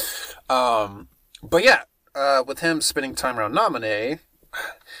games. But yeah, with him spending time around Naminé,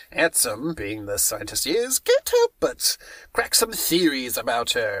 Ansem, being the scientist he is, can't help but crack some theories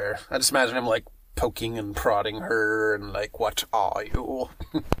about her. I just imagine him, like, poking and prodding her and, like, what are you?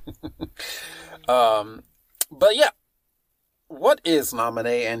 But yeah, what is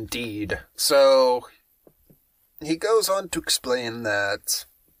Naminé indeed? So he goes on to explain that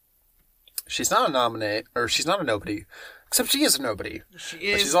she's not a Naminé, or she's not a nobody, except she is a nobody. She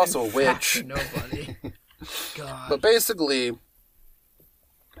is, but she's also a witch. A nobody. God. But basically,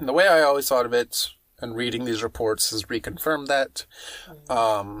 the way I always thought of it, and reading these reports has reconfirmed that.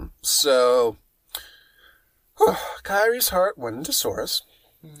 Kairi's heart went into Sora's.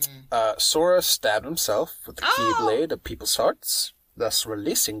 Sora stabbed himself with the Keyblade of people's hearts, thus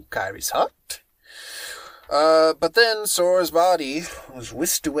releasing Kairi's heart. But then Sora's body was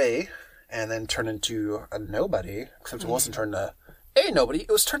whisked away, and then turned into a nobody, except it wasn't turned to a nobody,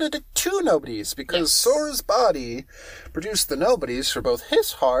 it was turned into two nobodies, because Sora's body produced the nobodies for both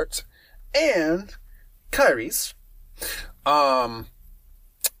his heart and Kairi's.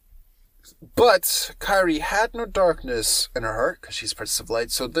 But Kairi had no darkness in her heart because she's Princess of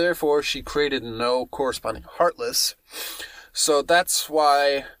Light, so therefore she created no corresponding Heartless. So that's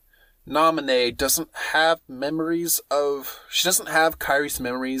why Naminé doesn't have memories of... She doesn't have Kairi's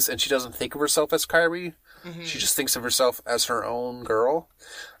memories, and she doesn't think of herself as Kairi. Mm-hmm. She just thinks of herself as her own girl.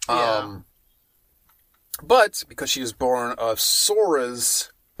 Yeah. But because she was born of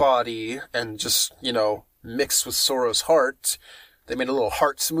Sora's body and just, mixed with Sora's heart, they made a little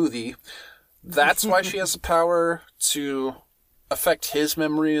heart smoothie. That's why she has the power to affect his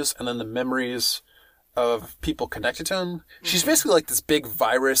memories and then the memories of people connected to him. She's basically like this big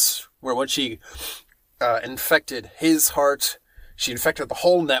virus where when she infected his heart, she infected the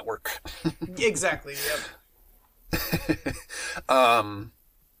whole network. Exactly, yep.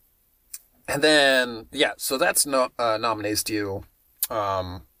 And then, so that's Naminé's deal.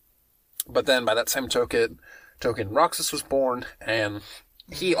 But then by that same token, Roxas was born, and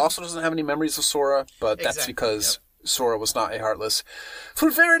he also doesn't have any memories of Sora, but that's because Sora was not a Heartless for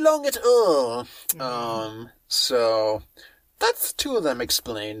very long at all. So that's two of them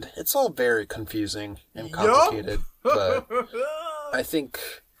explained. It's all very confusing and complicated, but I think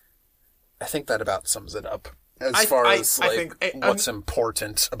that about sums it up as far as what's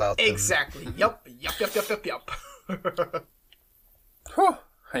important about them. Exactly. Yup. Whew,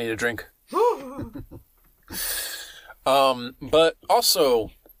 I need a drink. But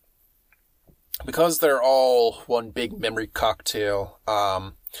also, because they're all one big memory cocktail,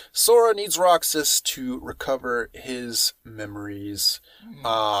 Sora needs Roxas to recover his memories.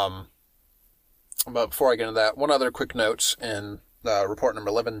 But before I get into that, one other quick note in report number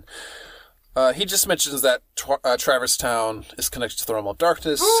 11. He just mentions that Traverse Town is connected to the Realm of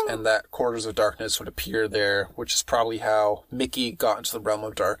Darkness, and that Quarters of Darkness would appear there, which is probably how Mickey got into the Realm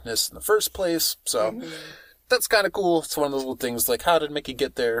of Darkness in the first place. So that's kind of cool. It's one of those little things like, how did Mickey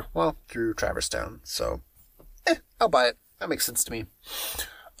get there? Well, through Traverse Town. So, I'll buy it. That makes sense to me.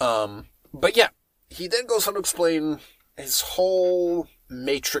 But yeah, he then goes on to explain his whole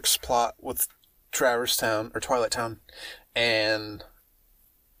Matrix plot with Traverse Town, or Twilight Town, and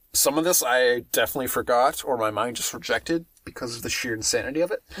some of this I definitely forgot, or my mind just rejected because of the sheer insanity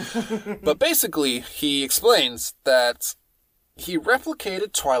of it. But basically, he explains that he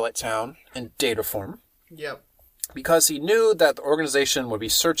replicated Twilight Town in data form. Yep. Because he knew that the organization would be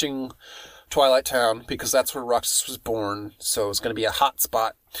searching Twilight Town because that's where Roxas was born, so it was going to be a hot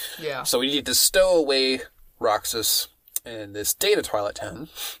spot. Yeah. So we needed to stow away Roxas in this data Twilight Town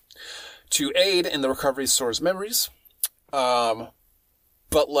to aid in the recovery of Sora's memories.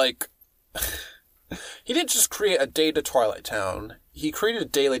 But, he didn't just create a data Twilight Town. He created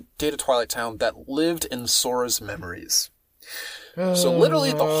a data Twilight Town that lived in Sora's memories. So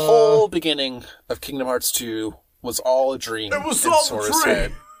literally the whole beginning of Kingdom Hearts 2 was all a dream. It was all Sora's a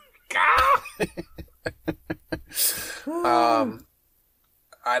dream!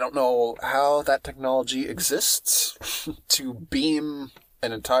 I don't know how that technology exists to beam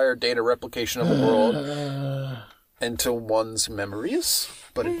an entire data replication of a world into one's memories,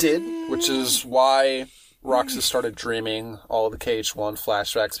 but it did, which is why Roxas started dreaming all the KH1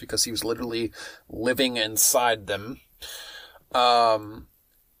 flashbacks, because he was literally living inside them.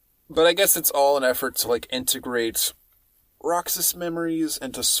 But I guess it's all an effort to integrate Roxas memories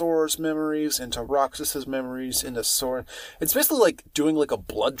into Sora's memories, into Roxas's memories, into Sora. It's basically like doing a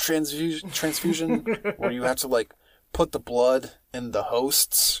blood transfusion where you have to put the blood in the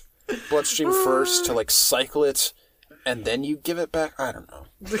host's bloodstream first to cycle it, and then you give it back. I don't know.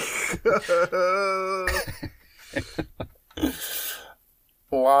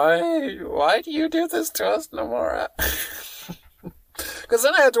 Why do you do this to us, Nomura? Because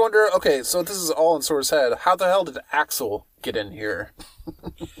then I had to wonder, okay, so this is all in Sora's head. How the hell did Axel get in here?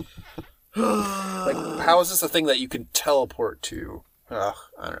 How is this a thing that you can teleport to? I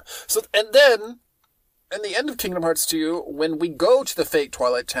don't know. So, and then, in the end of Kingdom Hearts 2, when we go to the fake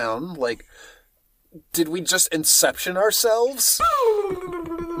Twilight Town, did we just Inception ourselves?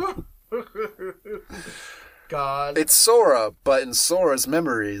 God. It's Sora, but in Sora's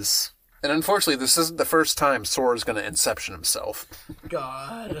memories. And unfortunately, this isn't the first time Sora's going to Inception himself.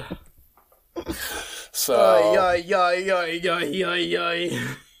 God. So... Yay.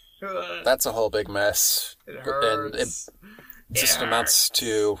 That's a whole big mess. It hurts. And it just amounts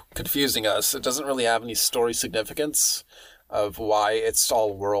to confusing us. It doesn't really have any story significance of why it's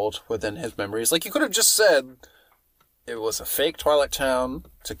all world within his memories. You could have just said it was a fake Twilight Town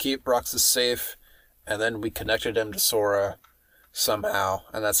to keep Roxas safe, and then we connected him to Sora somehow,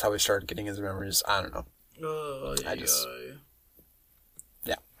 and that's how we started getting his memories. I don't know.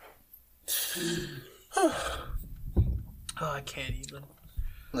 I can't even.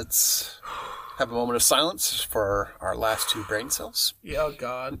 let's have a moment of silence for our last two brain cells. Yeah, oh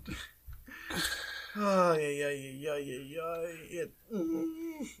God. Oh,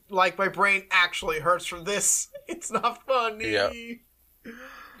 like, my brain actually hurts from this. It's not funny.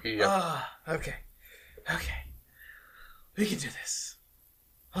 Yeah. Okay. We can do this.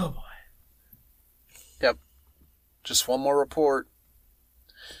 Oh, boy. Yep. Just one more report,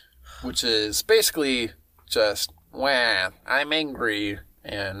 which is basically just, wah, I'm angry,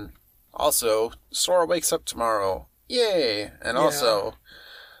 and also, Sora wakes up tomorrow. Yay! And also,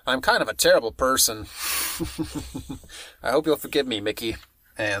 I'm kind of a terrible person. I hope you'll forgive me, Mickey.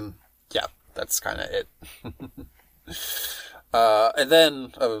 And, yeah, that's kind of it. And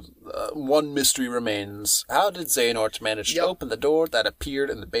then, one mystery remains. How did Xehanort manage to open the door that appeared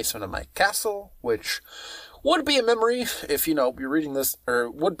in the basement of my castle? Which would be a memory if, you're reading this, or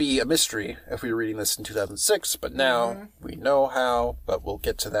would be a mystery if we were reading this in 2006, but now we know how, but we'll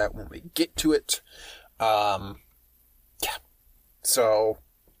get to that when we get to it. Yeah. So,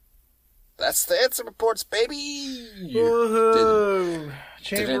 that's the answer reports, baby!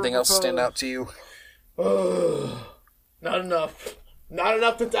 Did anything else stand out to you? Not enough. Not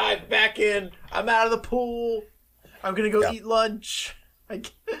enough to dive back in. I'm out of the pool. I'm gonna go eat lunch.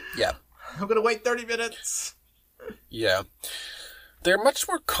 Yeah. I'm gonna wait 30 minutes. Yeah. They're much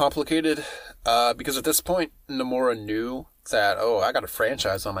more complicated, because at this point, Nomura knew that, I got a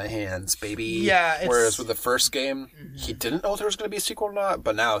franchise on my hands, baby. Yeah, Whereas with the first game, he didn't know if there was going to be a sequel or not,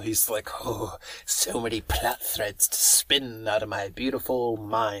 but now he's like, so many plot threads to spin out of my beautiful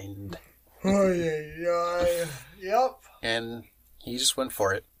mind. Yep. And he just went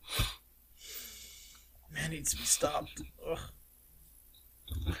for it. Man needs to be stopped. Ugh.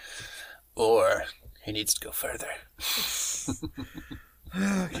 Or he needs to go further.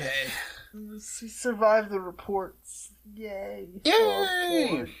 Okay. He survived the reports. Yay. Yay!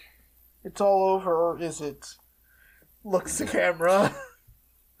 Oh, it's all over, or is it? Looks the camera.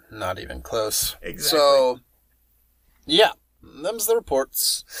 Not even close. Exactly. So, yeah. Them's the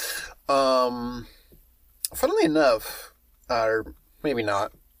reports. Funnily enough, or maybe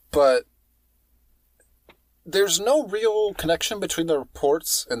not, but there's no real connection between the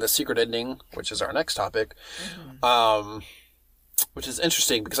reports and the secret ending, which is our next topic. Which is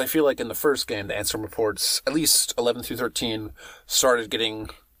interesting because I feel like in the first game, the answer reports, at least 11 through 13, started getting,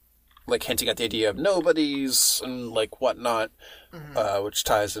 hinting at the idea of nobodies and, whatnot, which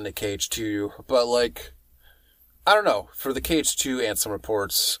ties into KH2. But, I don't know. For the KH2 answer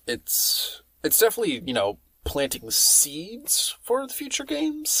reports, it's definitely, planting seeds for the future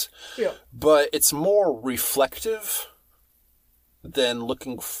games. Yeah. But it's more reflective than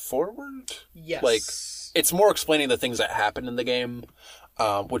looking forward. Yes. It's more explaining the things that happen in the game,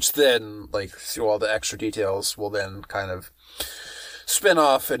 which then, through all the extra details, will then kind of spin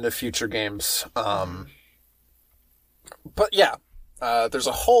off into future games. But yeah, there's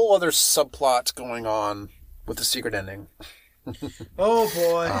a whole other subplot going on with the secret ending. Oh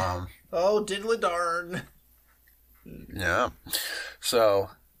boy. Oh, diddly darn. Yeah. So,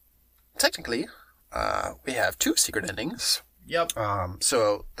 technically, we have two secret endings. Yep.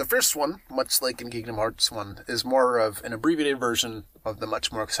 So the first one, much like in Kingdom Hearts 1, is more of an abbreviated version of the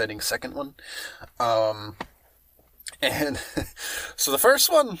much more exciting second one. And so the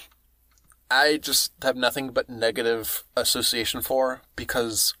first one, I just have nothing but negative association for,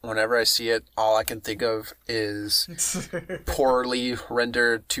 because whenever I see it, all I can think of is poorly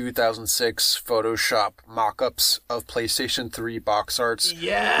rendered 2006 Photoshop mock-ups of PlayStation 3 box arts with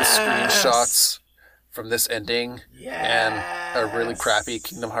screenshots from this ending and a really crappy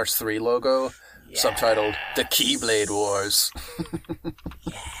Kingdom Hearts 3 logo subtitled The Keyblade Wars.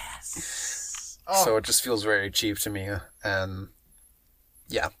 Yes. So it just feels very cheap to me, and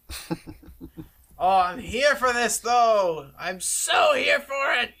yeah. Oh, I'm here for this, though. I'm so here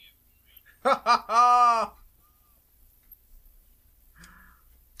for it.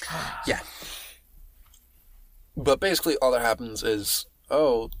 Yeah. But basically all that happens is,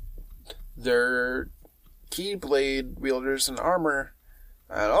 they're Keyblade wielders in armor,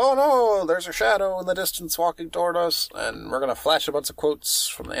 and oh no, there's a shadow in the distance walking toward us, and we're gonna flash a bunch of quotes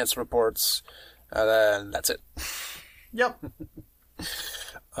from the answer reports, and then that's it. Yep.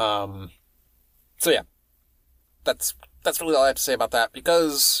 So yeah, that's really all I have to say about that,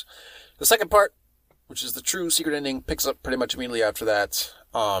 because the second part, which is the true secret ending, picks up pretty much immediately after that,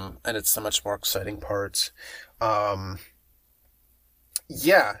 and it's the much more exciting part.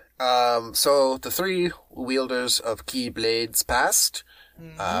 Yeah, so the three wielders of Keyblades past,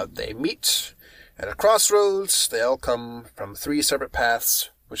 they meet at a crossroads. They all come from three separate paths,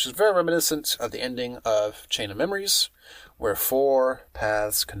 which is very reminiscent of the ending of Chain of Memories, where 4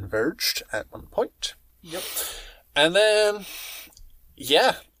 paths converged at one point. Yep. And then,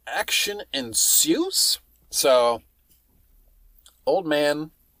 yeah, action ensues. So, old man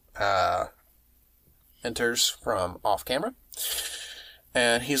enters from off camera.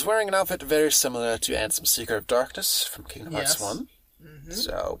 And he's wearing an outfit very similar to Ansem Seeker of Darkness from Kingdom Hearts 1. Mm-hmm.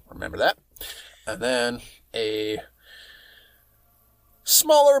 So, remember that. And then a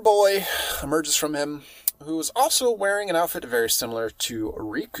smaller boy emerges from him, who is also wearing an outfit very similar to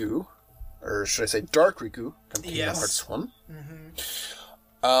Riku, or should I say Dark Riku from Kingdom Hearts 1.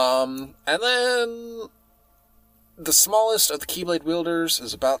 Mm-hmm. And then the smallest of the Keyblade wielders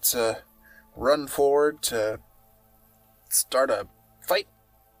is about to run forward to start a fight,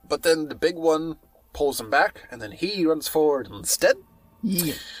 but then the big one pulls him back, and then he runs forward instead.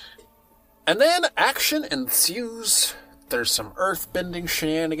 Yeah. And then action ensues. There's some earth-bending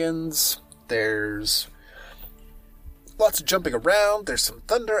shenanigans. There's lots of jumping around. There's some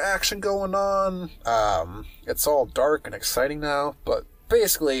thunder action going on. It's all dark and exciting now, but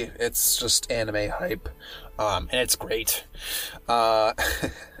basically it's just anime hype. And it's great.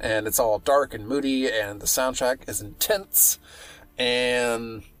 And it's all dark and moody, and the soundtrack is intense.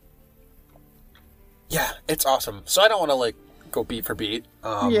 And yeah, it's awesome. So I don't want to go beat for beat.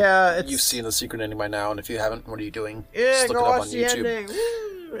 You've seen the secret ending by now, and if you haven't, what are you doing? Yeah, just look go it up watch on the YouTube. ending.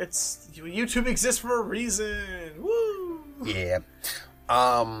 Woo! YouTube exists for a reason. Woo! Yeah.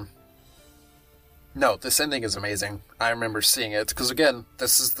 No, this ending is amazing. I remember seeing it because again,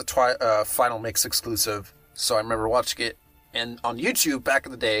 this is the Final Mix exclusive. So I remember watching it and on YouTube back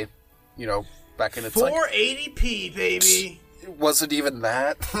in the day. Back in its 480p, baby. It wasn't even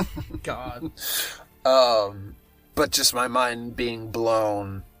that. God. But just my mind being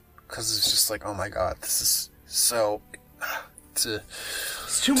blown because it's just like, oh my god, this is so it's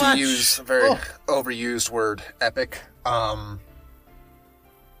too much. To use a very overused word, epic.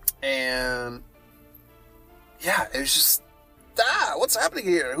 And yeah, it was just what's happening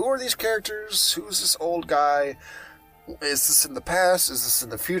here? Who are these characters? Who's this old guy? Is this in the past? Is this in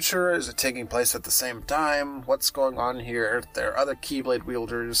the future? Is it taking place at the same time? What's going on here? There are other Keyblade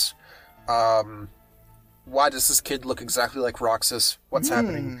wielders. Why does this kid look exactly like Roxas? What's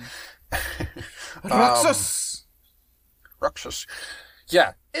happening? Roxas! Roxas.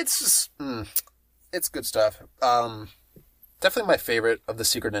 Yeah, it's just... it's good stuff. Definitely my favorite of the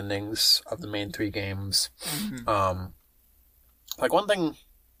secret endings of the main 3 games. Mm-hmm. One thing,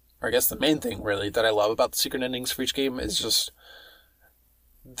 or I guess the main thing, really, that I love about the secret endings for each game is just...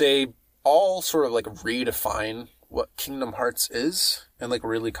 they all sort of, redefine what Kingdom Hearts is, and,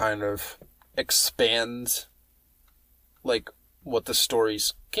 really kind of expand, what the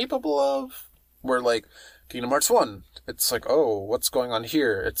story's capable of. Where, Kingdom Hearts 1, it's what's going on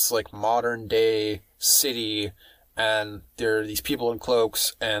here? It's, modern day city, and there are these people in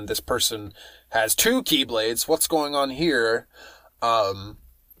cloaks, and this person has 2 Keyblades. What's going on here?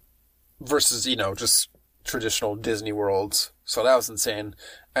 Versus, just traditional Disney worlds. So that was insane.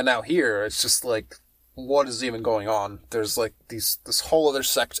 And now here, it's just what is even going on? There's this whole other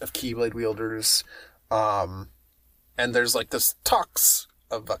sect of Keyblade wielders, and there's this talks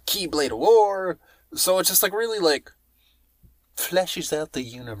of a Keyblade war. So it just really fleshes out the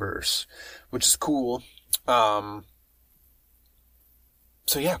universe, which is cool. So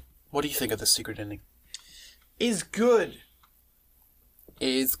yeah, what do you think of the secret ending? Is good.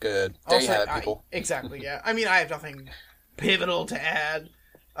 Is good. There you have it, people. Exactly. Yeah. I mean, I have nothing pivotal to add.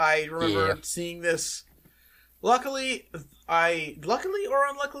 I remember seeing this. Luckily or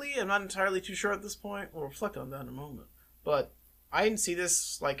unluckily, I'm not entirely too sure at this point. We'll reflect on that in a moment. But I didn't see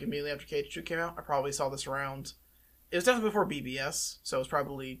this immediately after KH2 came out. I probably saw this around. It was definitely before BBS, so it was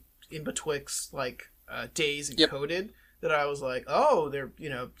probably in betwixt Days and Coded that I was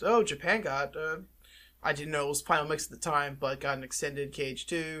Japan got. I didn't know it was Final Mix at the time, but got an extended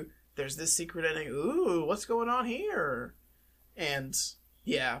KH2. There's this secret ending. Ooh, what's going on here? And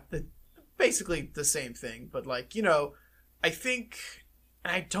yeah, basically the same thing, but I think,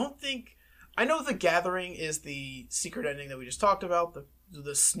 and I don't think, I know The Gathering is the secret ending that we just talked about,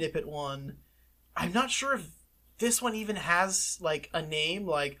 the snippet one. I'm not sure if this one even has a name,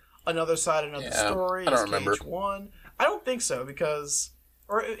 Another Side, Another Story. I don't remember. KH1. I don't think so because,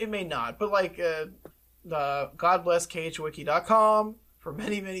 or it may not, but God bless KHWiki.com for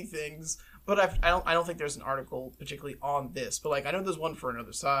many, many things. But I don't think there's an article particularly on this. But I know there's one for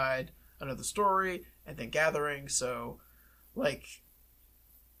Another Side, Another Story, and then Gathering. So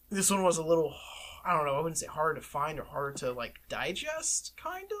this one was a little, I don't know, I wouldn't say hard to find or hard to digest,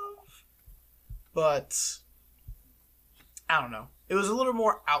 kind of. But I don't know. It was a little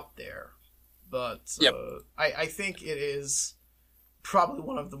more out there but Yep. I think it is probably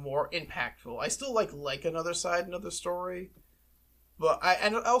one of the more impactful. I still like Another Side, Another Story, but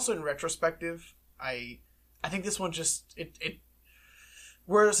and also in retrospective, I think this one just it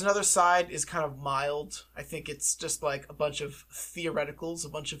whereas Another Side is kind of mild. I think it's just like a bunch of theoreticals, a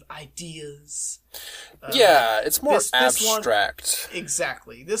bunch of ideas. Yeah, it's more this one- abstract.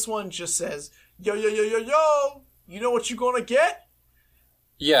 Exactly. This one just says, yo, yo, yo, yo, yo, you know what you're gonna get?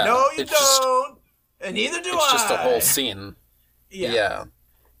 Yeah, No, you it's just don't. And neither do it's I. just a whole scene. Yeah. Yeah.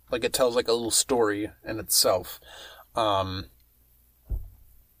 Like it tells like a little story in itself.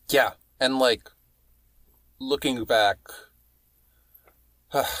 Yeah, and like looking back,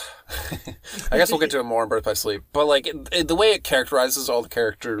 I guess we'll get to it more in Birth by Sleep, but like the way it characterizes all the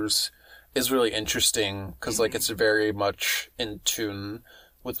characters is really interesting because like it's very much in tune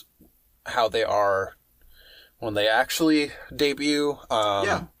with how they are when they actually debut.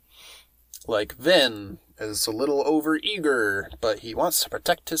 Yeah. Like Vin is a little over-eager, but he wants to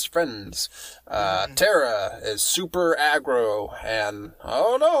protect his friends. Terra is super aggro, and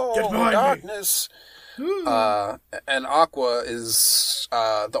oh no, Get behind me. darkness. And Aqua is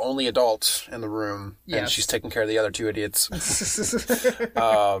the only adult in the room, and Yes. she's taking care of the other two idiots.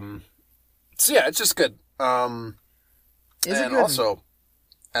 So yeah, it's just good. Is it And good? also,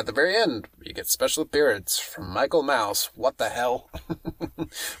 at the very end, you get special appearance from Michael Mouse. What the hell?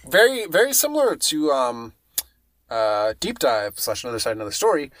 Very, very similar to Deep Dive / Another Side, Another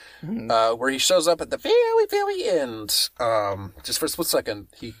Story, where he shows up at the very, very end. Just for a split second,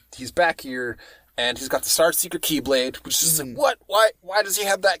 he's back here, and he's got the Star Seeker Keyblade, which is just like, what? Why does he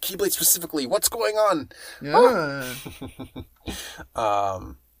have that Keyblade specifically? What's going on? Yeah.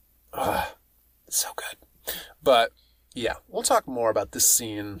 So good. But yeah, we'll talk more about this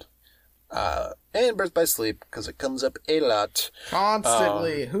scene in Birth by Sleep because it comes up a lot.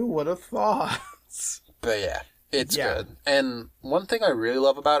 Constantly. Who would have thought? But yeah, it's Yeah. good. And one thing I really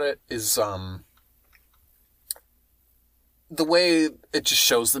love about it is the way it just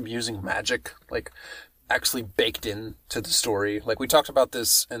shows them using magic, like actually baked in to the story. Like we talked about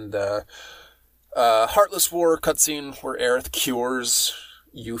this in the Heartless War cutscene where Aerith cures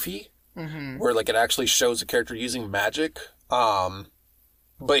Yuffie. Where like it actually shows a character using magic.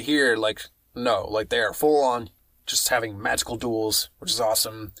 But here, like, no, like they are full on just having magical duels, which is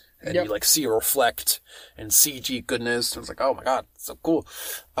awesome. And Yep. you like see a reflect and CG goodness. It's like, oh my god, it's so cool.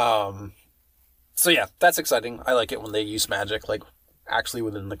 So yeah, that's exciting. I like it when they use magic, like actually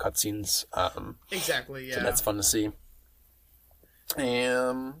within the cutscenes. Exactly, yeah. So that's fun to see.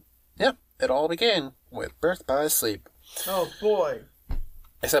 And yeah, it all began with Birth by Sleep. Oh, boy.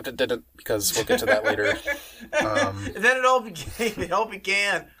 Except it didn't, because we'll get to that later. And then it all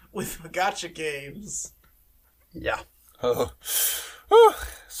began with gacha games. Yeah.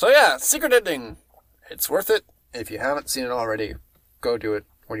 So yeah, secret ending. It's worth it. If you haven't seen it already, go do it.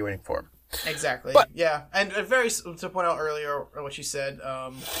 What are you waiting for? Exactly. But- yeah, and to point out earlier what you said.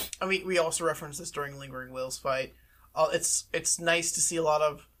 I mean, we also referenced this during Lingering Will's fight. It's nice to see a lot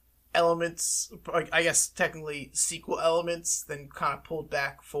of elements, like, I guess technically sequel elements, then kind of pulled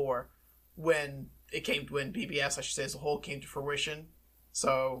back for when BBS, I should say, as a whole came to fruition.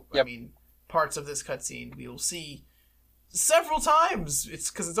 So Yep. I mean, parts of this cutscene we will see several times.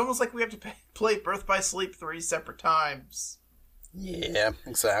 It's because it's almost like we have to play Birth by Sleep 3 separate times. Yeah,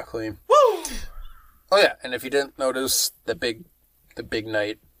 exactly. Woo! Oh yeah, and if you didn't notice, the big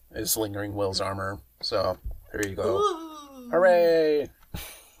knight is Lingering Will's armor. So there you go. Ooh. Hooray!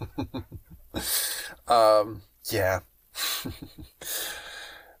 Yeah.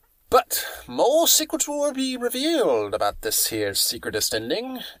 But more secrets will be revealed about this here secretest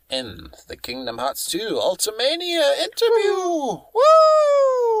ending in the Kingdom Hearts 2 Ultimania interview!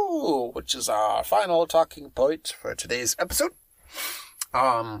 Woo! Which is our final talking point for today's episode.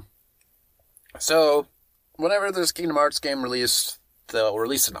 So, whenever there's a Kingdom Hearts game released, they'll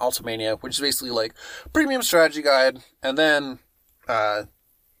release an Ultimania, which is basically like premium strategy guide, and then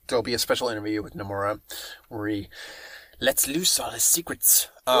there'll be a special interview with Nomura where he lets loose all his secrets.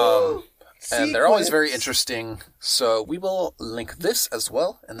 And they're always very interesting, so we will link this as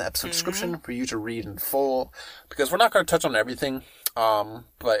well in the episode description for you to read in full, because we're not going to touch on everything,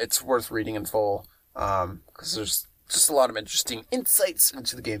 but it's worth reading in full, because there's just a lot of interesting insights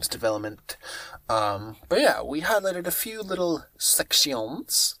into the game's development. But yeah, we highlighted a few little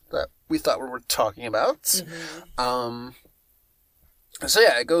sections that we thought were worth talking about. So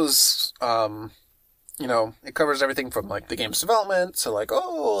yeah, it goes, it covers everything from like the game's development to like,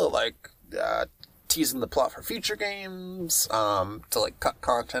 teasing the plot for future games, to like cut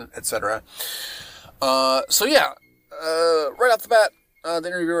content, etc. So yeah, right off the bat, the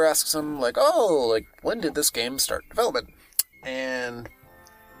interviewer asks him, like, oh, like, when did this game start development? And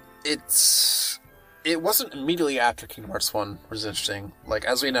it wasn't immediately after Kingdom Hearts 1, which is interesting. Like,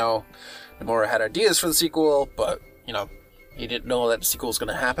 as we know, Nomura had ideas for the sequel, but, you know, he didn't know that the sequel was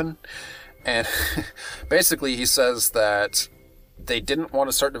going to happen. And basically he says that they didn't want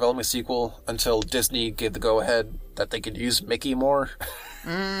to start developing a sequel until Disney gave the go-ahead that they could use Mickey more.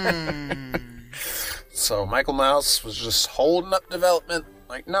 So Michael Mouse was just holding up development.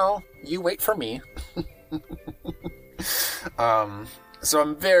 Like, no, you wait for me. So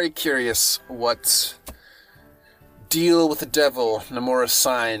I'm very curious what deal with the devil Nomura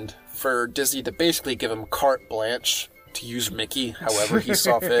signed for Disney to basically give him carte blanche to use Mickey however he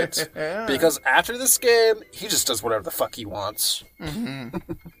saw fit. Because after this game, he just does whatever the fuck he wants. Mm-hmm.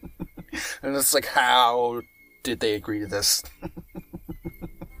 And it's like, how did they agree to this?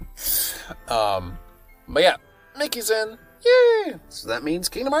 But yeah, Mickey's in. Yay! So that means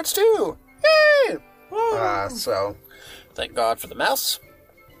Kingdom Hearts 2. Yay! So thank God for the mouse.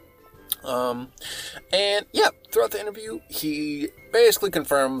 And yeah, throughout the interview, he basically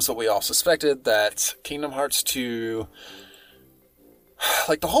confirms what we all suspected, that Kingdom Hearts 2,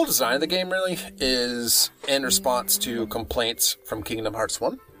 like the whole design of the game really, is in response to complaints from Kingdom Hearts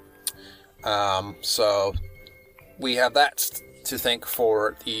 1. So we have that to thank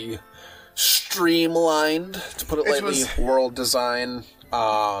for the streamlined, to put it lightly, world design.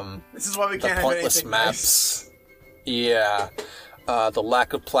 This is why we can't the pointless have anything maps. Nice. Yeah. The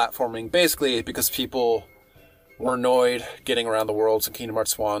lack of platforming, basically because people were annoyed getting around the worlds in Kingdom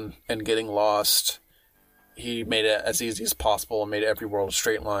Hearts 1 and getting lost. He made it as easy as possible and made every world a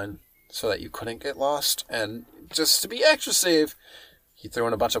straight line so that you couldn't get lost. And just to be extra safe, he threw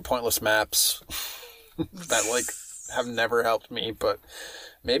in a bunch of pointless maps that, like, have never helped me, but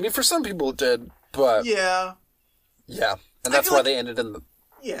maybe for some people it did. But yeah. And that's why they ended in the...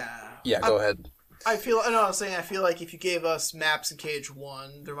 Yeah, go ahead. I feel like if you gave us maps in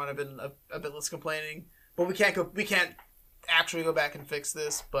KH1, there might have been a bit less complaining. But we can't actually go back and fix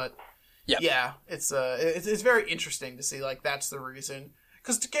this. But yeah, it's very interesting to see, like, that's the reason.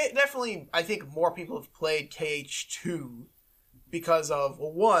 Because definitely, I think more people have played KH2 because of,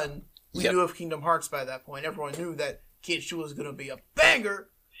 well, one, we knew of Kingdom Hearts by that point. Everyone knew that KH2 was going to be a banger.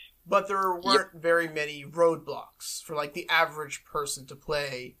 But there weren't very many roadblocks for, like, the average person to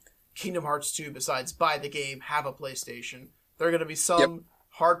play Kingdom Hearts 2 besides buy the game, have a PlayStation. There are going to be some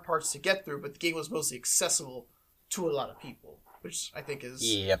hard parts to get through, but the game was mostly accessible to a lot of people, which I think is...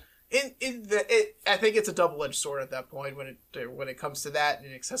 Yeah. I think it's a double-edged sword at that point when it comes to that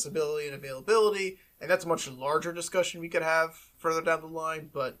and accessibility and availability, and that's a much larger discussion we could have further down the line,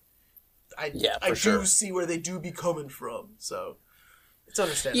 but I do see where they do be coming from, so it's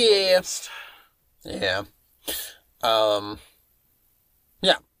understandable. Yeah.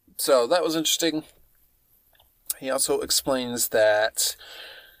 Yeah. So that was interesting. He also explains that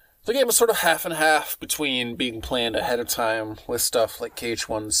the game was sort of half and half between being planned ahead of time with stuff like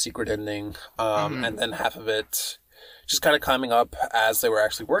KH1's secret ending, and then half of it just kind of climbing up as they were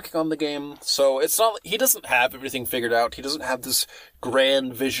actually working on the game. So it's not like he doesn't have everything figured out. He doesn't have this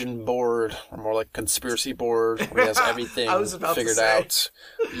grand vision board, or more like conspiracy board, where he has everything figured out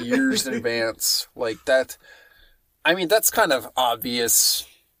years in advance. Like that. I mean, that's kind of obvious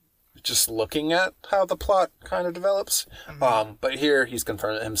just looking at how the plot kind of develops. But here he's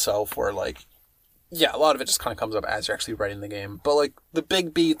confirmed it himself where, like, yeah, a lot of it just kind of comes up as you're actually writing the game. But, like, the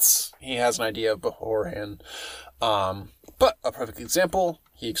big beats, he has an idea of beforehand. But a perfect example,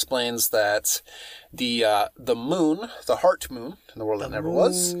 he explains that the moon, the Heart Moon, in the world that never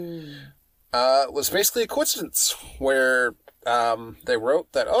was basically a coincidence where they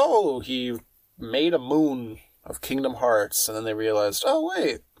wrote that, he made a moon of Kingdom Hearts, and then they realized, oh,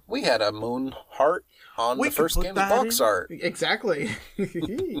 wait, we had a moon heart on the first game's box art. Exactly.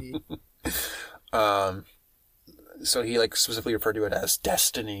 So he, like, specifically referred to it as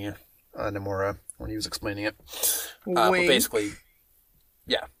Destiny, Nomura, when he was explaining it. But basically,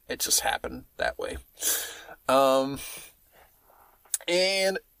 yeah, it just happened that way.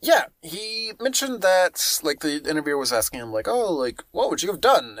 And yeah, he mentioned that, like, the interviewer was asking him, like, what would you have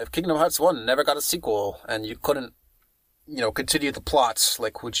done if Kingdom Hearts 1 never got a sequel and you couldn't, continue the plot?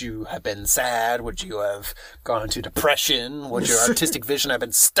 Like, would you have been sad? Would you have gone into depression? Would your artistic vision have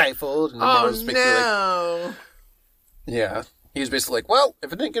been stifled? And no! Yeah. He was basically like, well,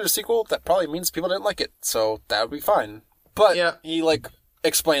 if it didn't get a sequel, that probably means people didn't like it, so that would be fine. But he, like,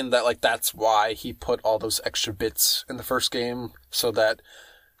 explained that, like, that's why he put all those extra bits in the first game, so that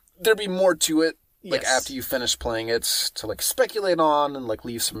there'd be more to it, like, after you finish playing it, to, like, speculate on and, like,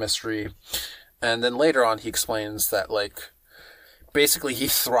 leave some mystery. And then later on, he explains that, like, basically he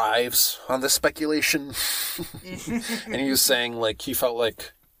thrives on this speculation. And he was saying, like, he felt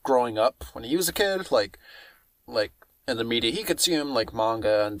like growing up when he was a kid, like in the media he consumed, like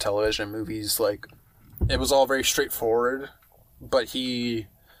manga and television, movies, like, it was all very straightforward, but he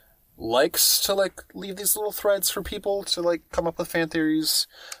likes to, like, leave these little threads for people to, like, come up with fan theories.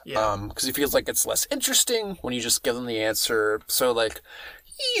 Yeah. Because he feels like it's less interesting when you just give them the answer. So, like,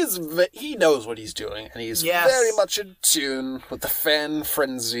 he knows what he's doing, and he's very much in tune with the fan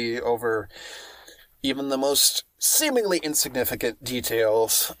frenzy over even the most seemingly insignificant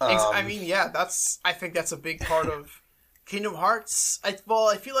details. I mean, yeah, I think that's a big part of Kingdom Hearts. I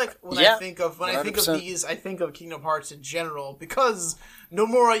feel like when I think of these, I think of Kingdom Hearts in general, because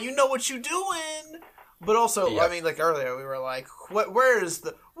Nomura, you know what you doing. But also, I mean, like earlier we were like, what is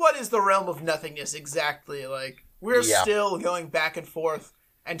the realm of nothingness exactly? Like, we're still going back and forth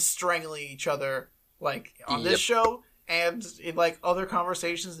and strangling each other, like, on this show, and in, like, other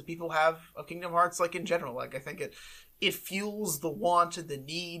conversations that people have of Kingdom Hearts, like, in general. Like, I think it fuels the want and the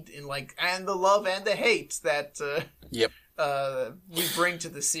need and, like, and the love and the hate that we bring to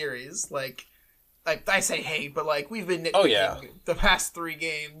the series. Like, I say hate, but, like, we've been nitpicking the past 3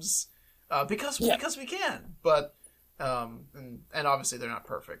 games because we can. But and obviously they're not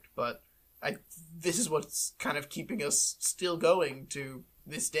perfect, but this is what's kind of keeping us still going to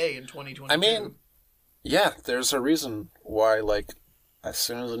this day in 2022. I mean, yeah, there's a reason why, like, as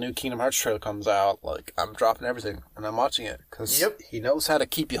soon as a new Kingdom Hearts trailer comes out, like, I'm dropping everything and I'm watching it, because he knows how to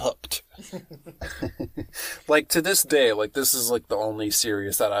keep you hooked. Like, to this day, like, this is, like, the only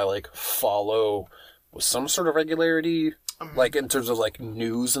series that I, like, follow with some sort of regularity, like, in terms of, like,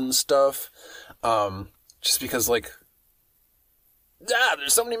 news and stuff, just because, like,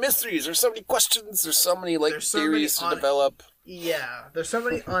 there's so many mysteries, there's so many questions, there's so many, like, theories to develop. Yeah, there's so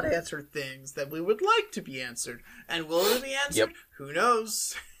many unanswered things that we would like to be answered. And will they be answered? Who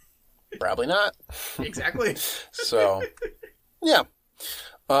knows? Probably not. Exactly. So, yeah.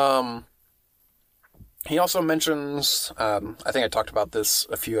 He also mentions, I think I talked about this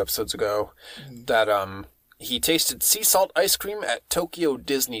a few episodes ago, that he tasted sea salt ice cream at Tokyo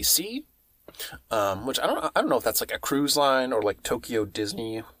Disney Sea. Which I don't know if that's like a cruise line or like Tokyo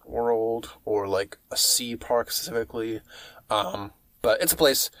Disney World or like a sea park specifically. But it's a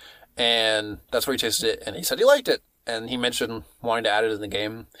place, and that's where he tasted it, and he said he liked it, and he mentioned wanting to add it in the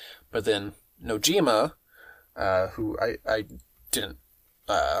game. But then Nojima, who I didn't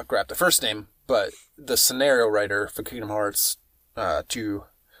grab the first name, but the scenario writer for Kingdom Hearts 2,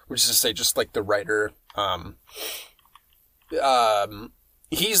 which is to say just like the writer,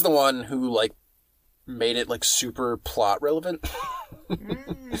 he's the one who, like, made it, like, super plot relevant.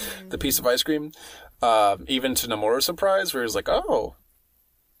 The piece of ice cream. Even to Nomura's surprise, where he's like, oh,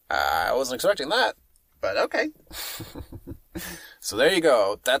 I wasn't expecting that, but okay. So there you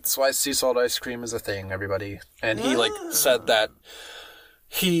go. That's why sea salt ice cream is a thing, everybody. And he, like, said that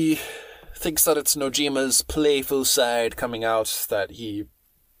he thinks that it's Nojima's playful side coming out that he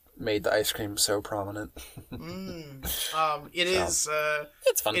made the ice cream so prominent. It's fun.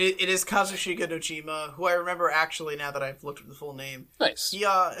 It is Kazushika Nojima, who I remember actually now that I've looked at the full name. Nice. He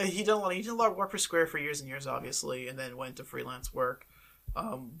did a lot of work for Square for years and years, obviously, and then went to freelance work.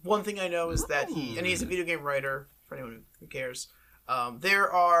 One thing I know is that he's a video game writer, for anyone who cares. I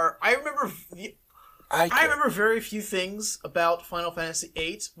remember very few things about Final Fantasy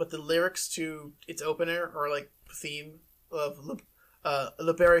VIII, but the lyrics to its opener, or like theme of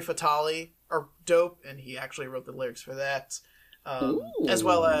Liberi Fatali, are dope, and he actually wrote the lyrics for that, as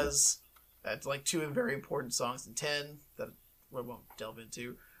well as like 2 very important songs in 10 that we won't delve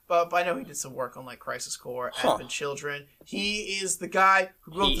into. But I know he did some work on like Crisis Core, Advent Children. He is the guy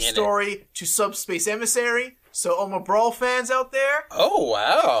who wrote the story to Subspace Emissary. So all my Brawl fans out there. Oh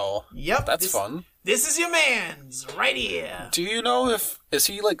wow! Yep, that's fun. This is your man's right here. Do you know is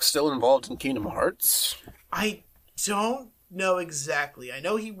he like still involved in Kingdom Hearts? I don't know exactly. I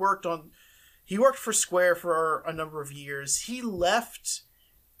know he worked for Square for a number of years. He left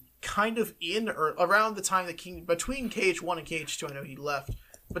kind of in or around the time that between KH1 and KH2. I know he left,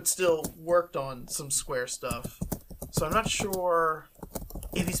 but still worked on some Square stuff. So I'm not sure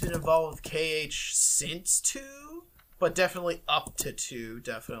if he's been involved with KH since 2, but definitely up to 2.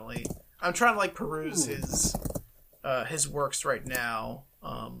 Definitely. I'm trying to like peruse his works right now.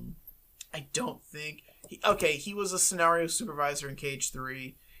 I don't think he was a scenario supervisor in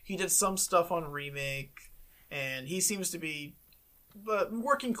KH3. He did some stuff on Remake, and he seems to be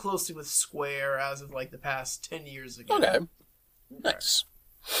working closely with Square as of like the past 10 years ago. Okay. Nice.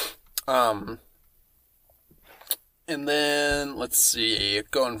 And then let's see,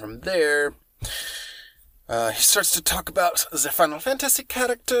 going from there, He starts to talk about the Final Fantasy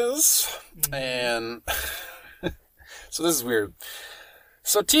characters, and so this is weird.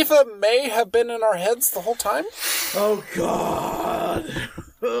 So Tifa may have been in our heads the whole time. Oh, God.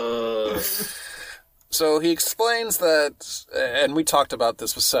 So he explains that, and we talked about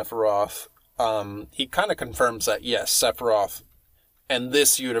this with Sephiroth, he kind of confirms that, yes, Sephiroth, in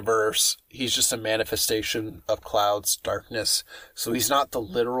this universe, he's just a manifestation of Cloud's darkness. So he's not the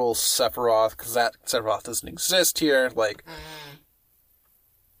literal Sephiroth, because that Sephiroth doesn't exist here. Like,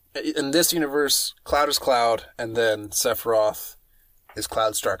 in this universe, Cloud is Cloud, and then Sephiroth is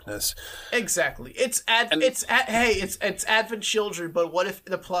Cloud's darkness. Exactly. It's Advent Children, but what if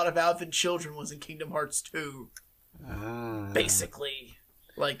the plot of Advent Children was in Kingdom Hearts 2? Basically.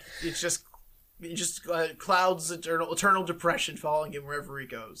 Like, it's just Cloud's eternal depression following him wherever he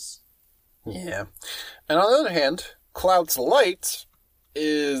goes. Yeah. And on the other hand, Cloud's light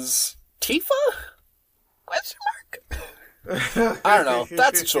is Tifa? Question mark? I don't know.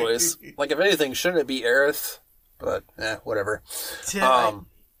 That's a choice. Like, if anything, shouldn't it be Aerith? But, whatever. Yeah.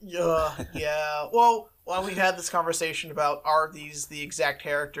 Well, we had this conversation about, are these the exact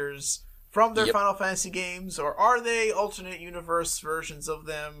characters from their Final Fantasy games, or are they alternate universe versions of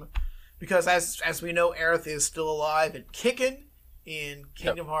them? Because as we know, Aerith is still alive and kicking in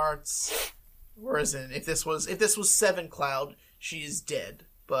Kingdom Hearts. Whereas if this was 7 Cloud, she is dead.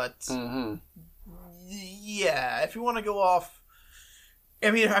 But yeah, if you want to go off, I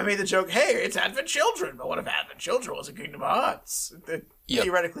mean, I made the joke, hey, it's Advent Children, but what if Advent Children was in Kingdom Hearts?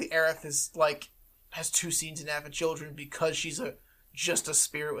 Theoretically, Aerith is has 2 scenes in Advent Children because she's just a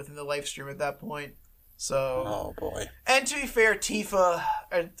spirit within the life stream at that point. So, oh boy. And to be fair, Tifa,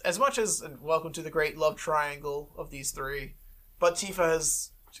 as much as, and welcome to the great love triangle of these 3, but Tifa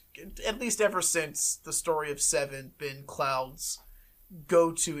has, at least ever since the story of 7, been Cloud's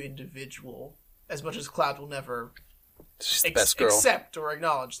go-to individual, as much as Cloud will never she's the best girl. Accept or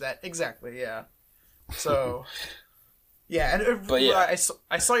acknowledge that. Exactly, yeah. So, yeah, and but yeah.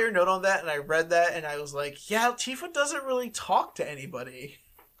 I saw your note on that, and I read that, and I was like, yeah, Tifa doesn't really talk to anybody.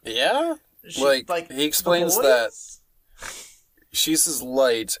 Yeah? He explains that she's his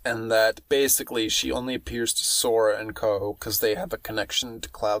light, and that basically she only appears to Sora and Co. because they have a connection to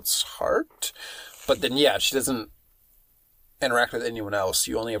Cloud's heart. But then, she doesn't interact with anyone else.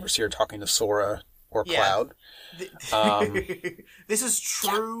 You only ever see her talking to Sora or Cloud. This is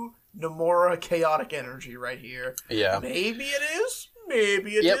true Nomura chaotic energy right here. Yeah. Maybe it is,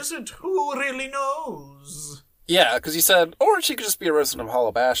 maybe it isn't. Who really knows? Yeah, because he said, or she could just be a resident of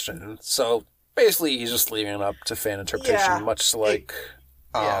Hollow Bastion. So basically, he's just leaving it up to fan interpretation, much like,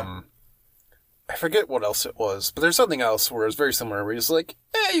 I forget what else it was, but there's something else where it's very similar, where he's like,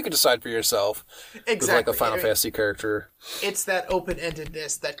 you can decide for yourself. Exactly. With like a Final Fantasy character. It's that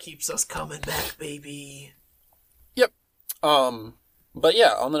open-endedness that keeps us coming back, baby. Yep. But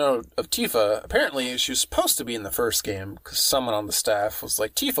yeah, on the note of Tifa, apparently she was supposed to be in the first game, because someone on the staff was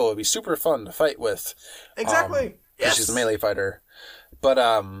like, Tifa would be super fun to fight with. Exactly. Yes. She's a melee fighter. But,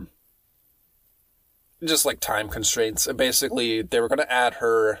 just like time constraints. And basically, they were going to add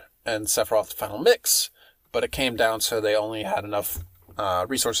her and Sephiroth to Final Mix, but it came down so they only had enough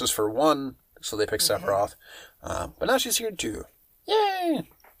resources for one, so they picked Sephiroth. But now she's here too. Yay!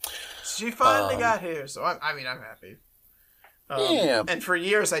 She finally got here, so I'm happy. And for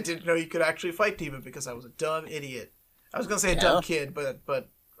years, I didn't know you could actually fight Tifa because I was a dumb idiot. I was going to say a dumb kid, but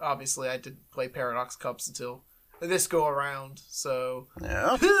obviously I didn't play Paradox Cups until this go around, so...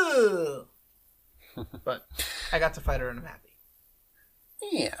 Yeah. But I got to fight her and I'm happy.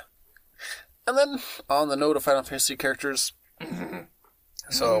 Yeah. And then, on the note of Final Fantasy characters,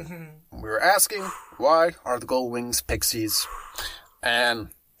 so we were asking, why are the Gold Wings pixies? And,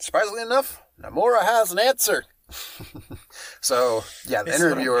 surprisingly enough, Nomura has an answer. So, the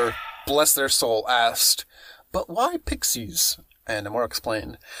interviewer, bless their soul, asked, but why pixies? And Nomura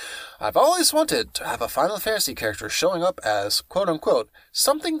explained, I've always wanted to have a Final Fantasy character showing up as, quote-unquote,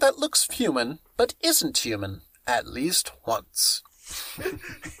 something that looks human, but isn't human, at least once.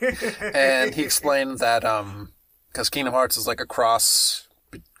 And he explained that, because Kingdom Hearts is like a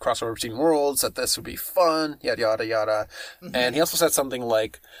crossover between worlds, that this would be fun, yada, yada, yada. And he also said something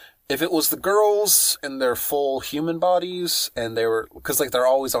like, if it was the girls in their full human bodies, and they were, because like they're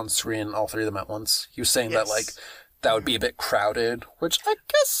always on screen, all 3 of them at once, he was saying that like, that would be a bit crowded, which I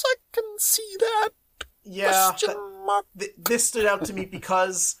guess I can see that. Yeah. This stood out to me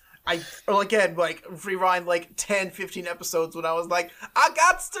because again, like, rewind like 10, 15 episodes when I was like, I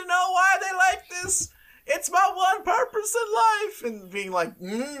got to know why they like this. It's my one purpose in life. And being like,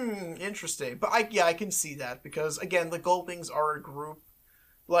 interesting. But I can see that because, again, the Gold Wings are a group.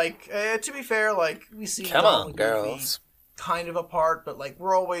 Like, to be fair, like, we see Come Dawn on, and Goofy girls. kind of apart, but, like,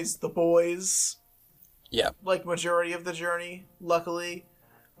 we're always the boys, Yeah. like, majority of the journey, luckily.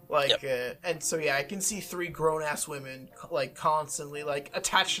 Like, Yep. and so, yeah, I can see 3 grown-ass women, like, constantly, like,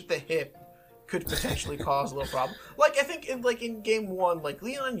 attached at the hip could potentially cause a little problem. Like, I think, in Game 1, like,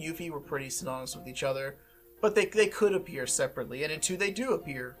 Leon and Yuffie were pretty synonymous with each other, but they could appear separately, and in 2, they do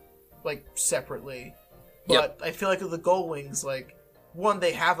appear, like, separately. But I feel like with the Gullwings, like, 1,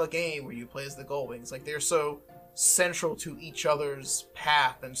 they have a game where you play as the Gullwings. Like, they're so central to each other's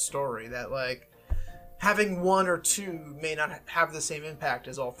path and story that, like, having 1 or 2 may not have the same impact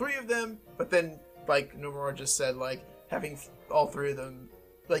as all 3 of them, but then, like Nomura just said, like, having all 3 of them,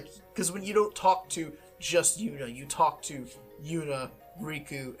 like, because when you don't talk to just Yuna, you talk to Yuna,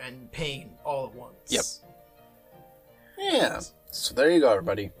 Riku, and Pain all at once. Yep. Yeah. So there you go,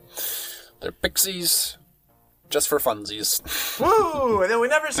 everybody. They're pixies, just for funsies. Woo! And then we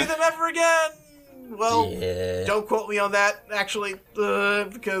never see them ever again! Well, Yeah. don't quote me on that, actually,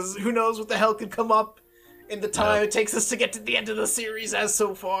 because who knows what the hell could come up in the time it takes us to get to the end of the series as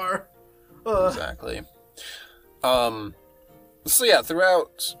so far. Exactly. So yeah,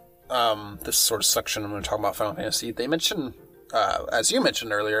 throughout this sort of section, I'm going to talk about Final Fantasy. They mention, as you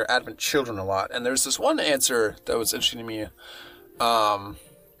mentioned earlier, Advent Children a lot, and there's this one answer that was interesting to me. Blah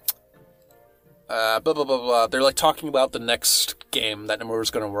blah blah blah. They're like talking about the next game that Nomura's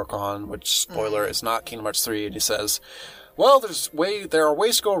going to work on, which spoiler is not Kingdom Hearts 3, and he says, "Well, there are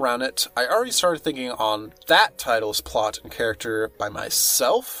ways to go around it. I already started thinking on that title's plot and character by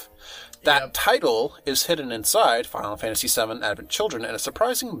myself. That title is hidden inside Final Fantasy VII Advent Children in a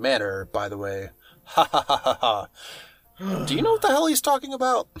surprising manner, by the way. Ha ha ha ha ha. Do you know what the hell he's talking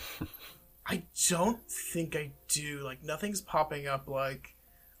about?" I don't think I do. Like, nothing's popping up. Like,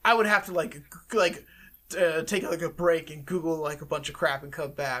 I would have to take like a break and Google like a bunch of crap and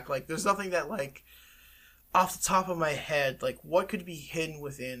come back. Like, there's nothing that like off the top of my head, like what could be hidden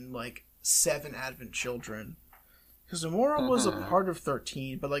within like 7 Advent Children. Because Nomura was a part of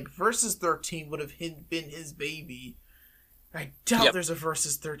 13, but like Versus 13 would have been his baby. I doubt there's a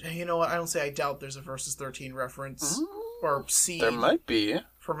Versus 13. You know what? I don't say I doubt there's a Versus 13 reference or scene. There might be.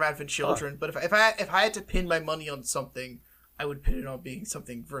 From Advent Children, but if I had to pin my money on something, I would pin it on being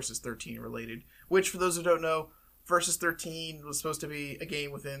something Versus 13 related. Which, for those who don't know, Versus 13 was supposed to be a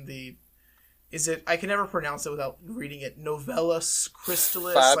game within the... I can never pronounce it without reading it. Novellus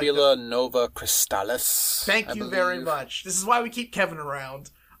Crystallis. Fabula Nova Crystallis. Thank you very much. This is why we keep Kevin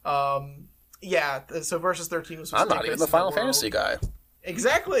around. Yeah, so Versus 13 was supposed I'm to not take even place the in Final that Fantasy guy.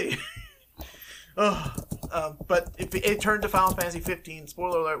 Exactly. But if it turned to Final Fantasy 15,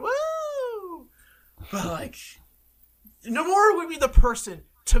 spoiler alert, woo! But like, Nomura would be the person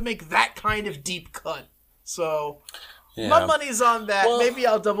to make that kind of deep cut. So, my money's on that. Well, maybe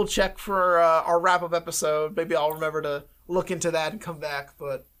I'll double check for our wrap-up episode. Maybe I'll remember to look into that and come back,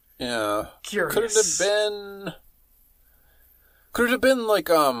 but... Yeah. Curious. Could it have been like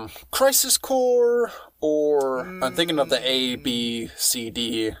Crisis Core, or I'm thinking of the A, B, C,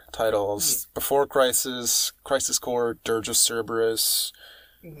 D titles. Before Crisis Core, Dirge of Cerberus.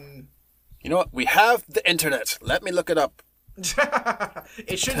 You know what? We have the internet. Let me look it up.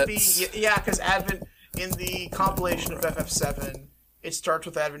 It should be, yeah, because Advent, in the compilation of FF7, it starts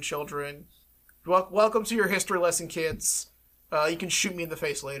with Advent Children. Welcome to your history lesson, kids. You can shoot me in the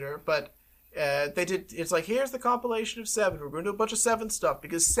face later, but it's like, here's the compilation of 7. We're going to do a bunch of 7 stuff,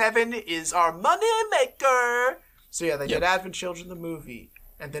 because 7 is our money maker. So yeah, they did Advent Children, the movie,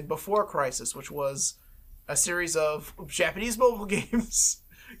 and then Before Crisis, which was a series of Japanese mobile games,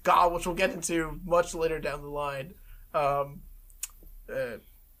 which we'll get into much later down the line.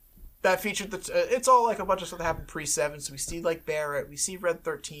 That featured it's all like a bunch of stuff that happened pre-7. So we see like Barret, we see Red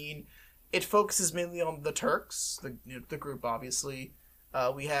 13. It focuses mainly on the Turks, the group, obviously.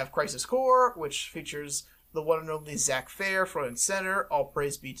 We have Crisis Core, which features the one and only Zack Fair, front and center. All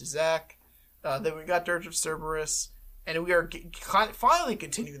praise be to Zack. Then we got Dirge of Cerberus, and we are finally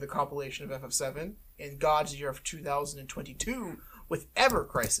continuing the compilation of FF7 in God's year of 2022 with Ever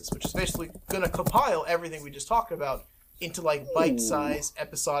Crisis, which is basically going to compile everything we just talked about into like bite-sized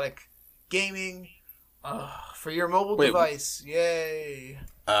episodic gaming for your mobile device. Yay!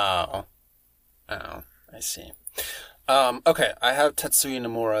 Oh, I see. Okay, I have Tetsuya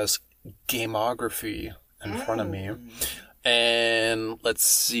Nomura's gamography in front of me. And let's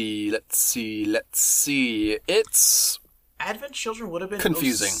see. It's Advent Children would have been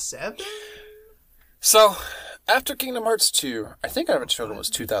confusing. 07? So, after Kingdom Hearts 2, I think Advent Children was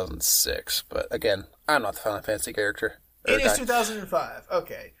 2006, but again, I'm not the Final Fantasy character. It is 2005.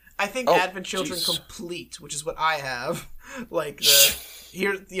 Okay. I think Advent Children Complete, which is what I have, like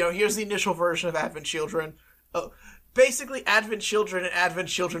here's the initial version of Advent Children. Basically, Advent Children and Advent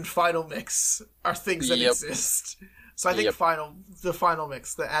Children Final Mix are things that exist. So I think the Final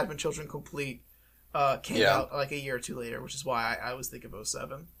Mix, the Advent Children Complete, came out like a year or two later, which is why I was thinking of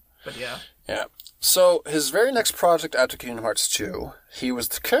 07. But yeah. Yeah. So his very next project after Kingdom Hearts 2, he was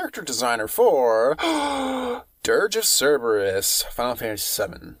the character designer for Dirge of Cerberus, Final Fantasy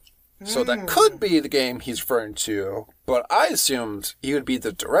VII. So that could be the game he's referring to, but I assumed he would be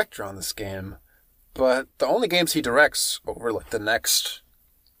the director on this game. But the only games he directs over like the next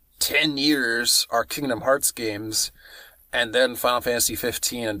 10 years are Kingdom Hearts games, and then Final Fantasy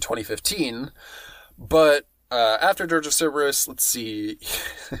 15 in 2015. But after Dirge of Cerberus, let's see,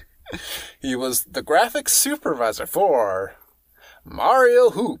 he was the graphics supervisor for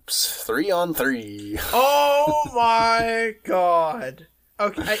Mario Hoops 3-on-3. Oh my god!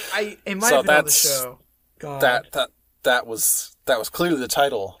 Okay, it might have been on the show. God, that was clearly the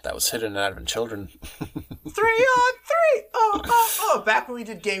title that was hidden in Advent Children. 3-on-3. Oh! Back when we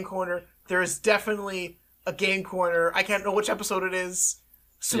did Game Corner, there is definitely a Game Corner. I can't know which episode it is.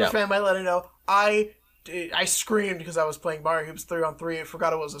 Superfan might let it know. I screamed because I was playing Mario Hoops 3-on-3 and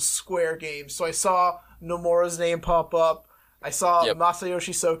forgot it was a Square game. So I saw Nomura's name pop up. I saw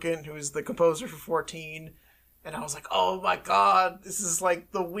Masayoshi Soken, who is the composer for 14, and I was like, oh my god, this is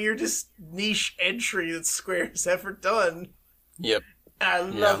like the weirdest niche entry that Square has ever done. Yep. And I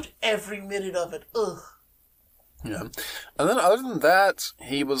loved every minute of it. Ugh. Yeah. And then other than that,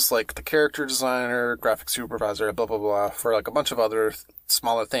 he was like the character designer, graphic supervisor, blah, blah, blah, for like a bunch of other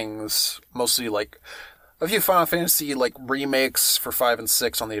smaller things, mostly like a few Final Fantasy like remakes for 5 and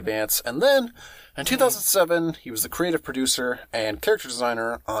 6 on the Advance. And then in 2007, he was the creative producer and character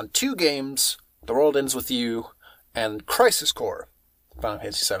designer on 2 games, The World Ends With You and Crisis Core, Final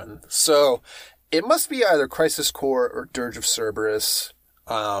Fantasy VII. So it must be either Crisis Core or Dirge of Cerberus.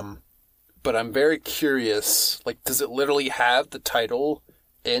 But I'm very curious, like, does it literally have the title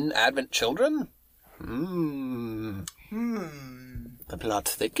in Advent Children? The plot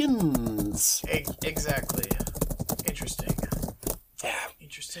thickens. Exactly. Interesting. Yeah.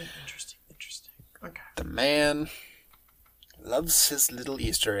 Interesting. Okay. The man loves his little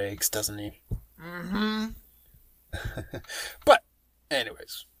Easter eggs, doesn't he? Mm-hmm. But,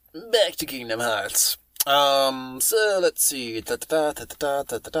 anyways, back to Kingdom Hearts. So let's see.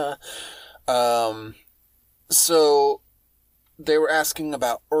 So they were asking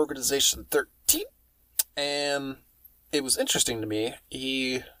about Organization 13, and it was interesting to me.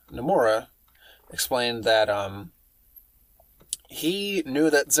 Nomura explained that he knew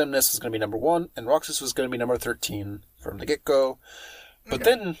that Xemnas was going to be number 1 and Roxas was going to be number 13 from the get-go. But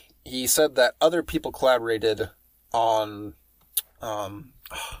then he said that other people collaborated on what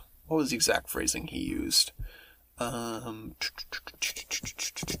was the exact phrasing he used?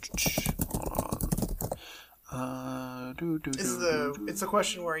 It's a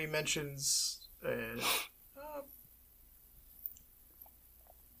question where he mentions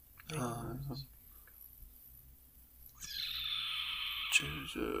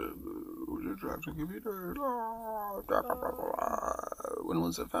when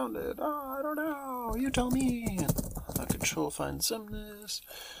was it founded? I don't know. You tell me. Control find Xemnas.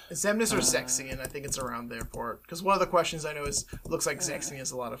 Xemnas or Zexion? I think it's around there for it. Because one of the questions I know is, looks like Zexion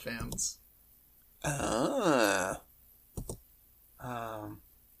has a lot of fans.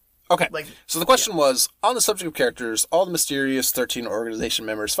 Okay, so the question was, on the subject of characters, all the mysterious 13 organization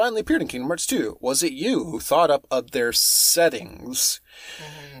members finally appeared in Kingdom Hearts 2. Was it you who thought up of their settings?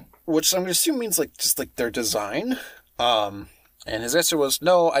 Mm-hmm. Which I'm going to assume means just their design. And his answer was,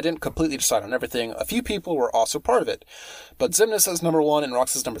 no, I didn't completely decide on everything. A few people were also part of it. But Xemnas as number 1 and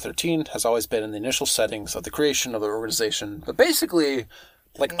Roxas number 13 has always been in the initial settings of the creation of the organization. But basically,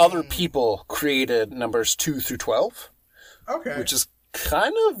 other people created numbers 2 through 12. Okay. Which is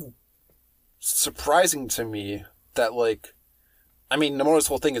kind of surprising to me that, Nomura's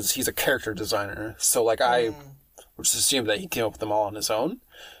whole thing is he's a character designer. So, I would just assume that he came up with them all on his own.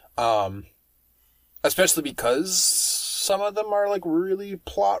 Especially because some of them are really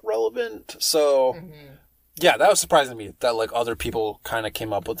plot relevant. So yeah, that was surprising to me that other people kind of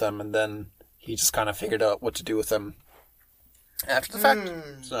came up with them and then he just kind of figured out what to do with them after the fact.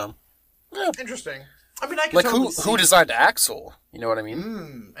 So yeah, interesting. I mean, I can totally see who designed Axel? You know what I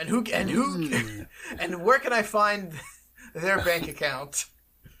mean? And who and where can I find their bank account?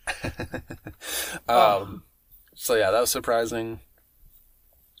 So yeah, that was surprising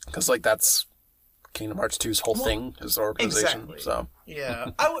because that's Kingdom Hearts 2's whole thing is the organization. Exactly. So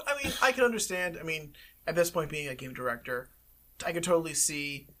yeah, I mean, I can understand. I mean, at this point, being a game director, I could totally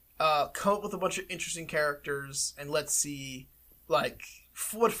see come up with a bunch of interesting characters, and let's see, like,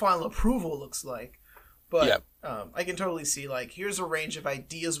 what final approval looks like. But I can totally see, like, here's a range of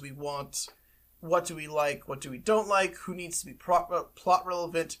ideas we want. What do we like? What do we don't like? Who needs to be plot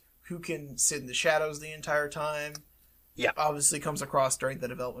relevant? Who can sit in the shadows the entire time? Yeah. Obviously comes across during the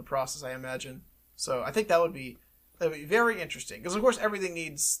development process, I imagine. So I think that would be very interesting. Because, of course, everything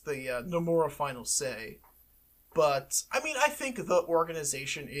needs the Nomura final say. But, I mean, I think the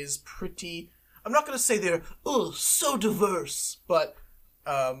organization is pretty... I'm not going to say they're, so diverse, but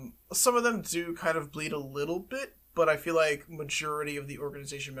some of them do kind of bleed a little bit, but I feel like majority of the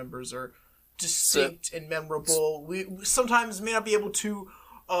organization members are distinct and memorable. We sometimes may not be able to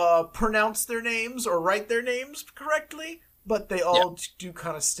pronounce their names or write their names correctly, but they all do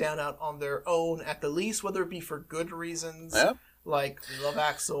kind of stand out on their own at the least, whether it be for good reasons, like we love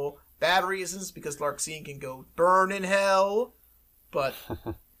Axel, bad reasons because Larxene can go burn in hell, but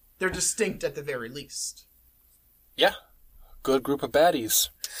they're distinct at the very least. Yeah. Good group of baddies.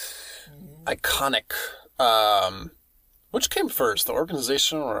 Iconic. Which came first, the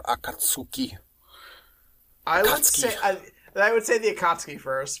organization or Akatsuki? I would say the Akatsuki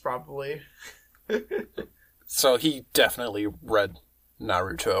first, probably. So he definitely read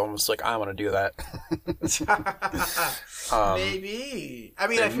Naruto and was like, I want to do that. Maybe. I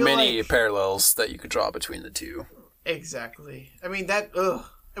mean, I feel many parallels that you could draw between the two. Exactly. I mean, that,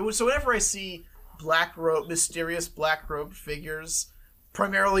 So whenever I see mysterious black-robed figures,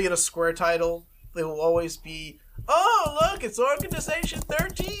 primarily in a Square title, they will always be, oh, look, it's Organization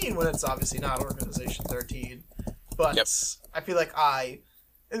 13, when it's obviously not Organization 13. But I feel like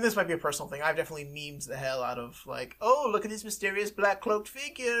and this might be a personal thing, I've definitely memed the hell out of, like, oh, look at these mysterious black-cloaked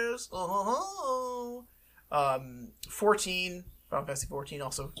figures. 14, Final Fantasy 14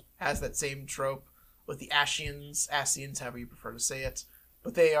 also has that same trope with the Ascians, however you prefer to say it.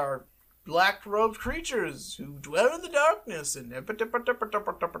 But they are black-robed creatures who dwell in the darkness and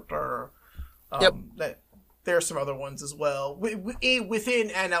there are some other ones as well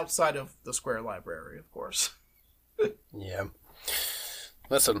within and outside of the Square library, of course. Yeah.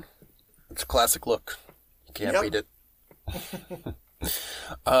 Listen, it's a classic look. You can't beat it.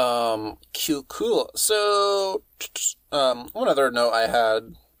 Cool. So, one other note I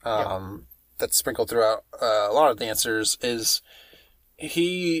had that's sprinkled throughout a lot of the answers is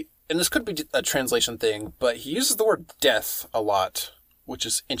and this could be a translation thing, but he uses the word death a lot, which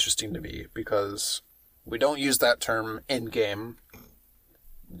is interesting to me because we don't use that term in-game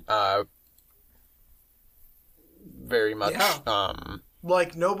very much. Yeah.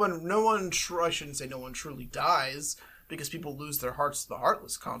 Like, I shouldn't say no one truly dies, because people lose their hearts to the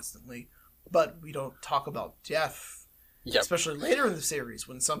heartless constantly, but we don't talk about death, especially later in the series,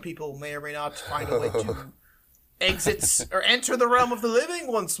 when some people may or may not find a way to exit or enter the realm of the living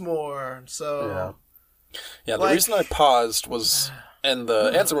once more. So, the reason I paused was in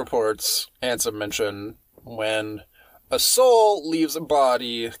the Ansem reports. Ansem mentioned when a soul leaves a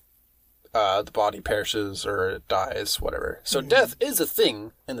body, the body perishes or it dies, whatever. So death is a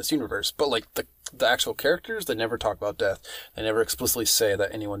thing in this universe, but like the actual characters, they never talk about death. They never explicitly say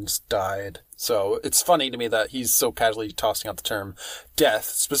that anyone's died. So it's funny to me that he's so casually tossing out the term death,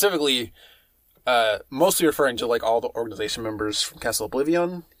 specifically mostly referring to like all the organization members from Castle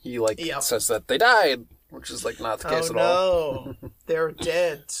Oblivion. He says that they died, which is like not the case at all. They're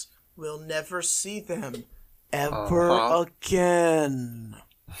dead. We'll never see them ever again.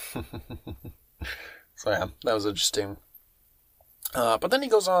 So yeah, that was interesting. But then he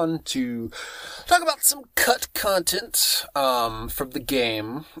goes on to talk about some cut content from the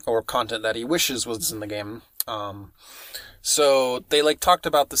game, or content that he wishes was in the game. So they talked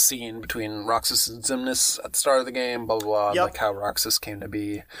about the scene between Roxas and Xemnas at the start of the game, blah blah blah, like how Roxas came to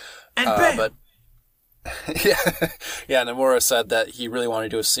be. And bam! But Nomura said that he really wanted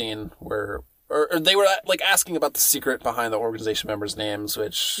to do a scene where, or they were asking about the secret behind the organization members' names,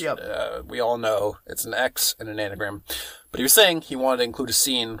 which we all know it's an X and an anagram. But he was saying he wanted to include a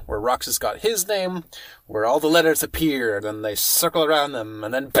scene where Roxas got his name, where all the letters appear, and then they circle around them,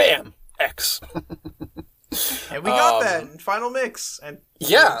 and then bam, X. And we got that in Final Mix. And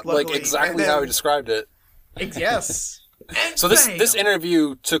exactly how he described it. Yes. So this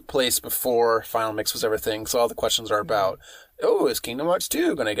interview took place before Final Mix was everything, so all the questions are about, is Kingdom Hearts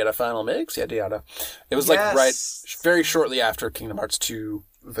 2 going to get a Final Mix? Yada yada. It was very shortly after Kingdom Hearts 2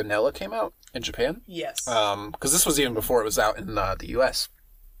 Vanilla came out in Japan. Yes. Because this was even before it was out in the US.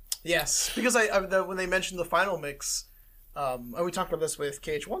 Yes, because when they mentioned the Final Mix, and we talked about this with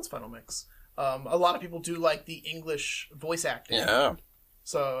KH1's Final Mix, a lot of people do like the English voice acting. Yeah.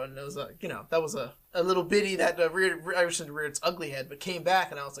 So, and it was that was a little bitty that reared its ugly head, but came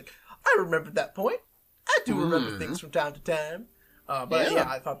back, and I was like, I remembered that point. I do remember things from time to time. But yeah,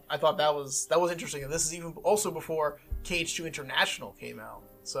 I thought that was interesting, and this is even also before KH2 International came out.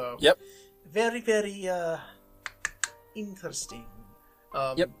 So very, very interesting.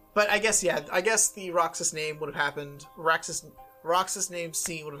 But I guess the Roxas name would have happened. Roxas name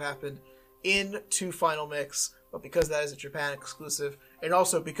scene would have happened into Final Mix, but because that is a Japan exclusive, and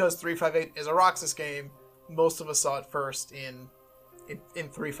also because 358 is a Roxas game, most of us saw it first in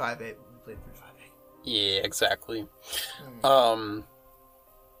 358 when we played 358. Yeah, exactly. One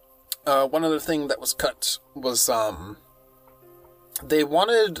other thing that was cut was they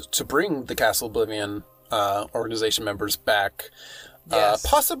wanted to bring the Castle Oblivion organization members back,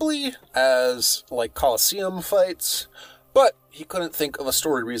 possibly as like Coliseum fights, but he couldn't think of a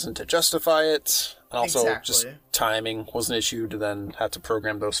story reason to justify it, and also just timing was an issue to then have to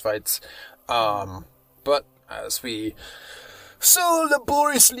program those fights. But as we so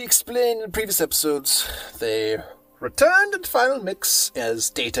laboriously explained in previous episodes, they returned in Final Mix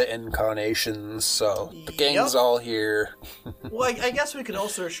as data incarnations, so the gang's all here. Well, I guess we could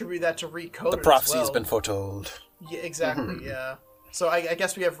also attribute that to Recoded. The prophecy's been foretold. Yeah, exactly. Yeah. So I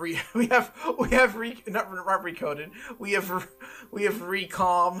guess we have not Recoded. We have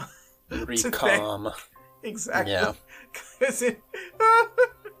Recom. Recom. Exactly. Yeah.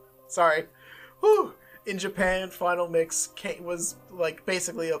 Sorry. Whew. In Japan, Final Mix was like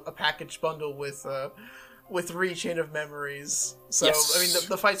basically a package bundle with Chain of Memories. So yes. I mean,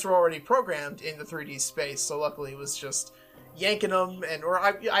 the fights were already programmed in the 3D space. So luckily, it was just yanking them,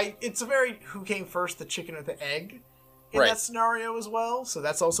 it's a very who came first, the chicken or the egg, in that scenario as well. So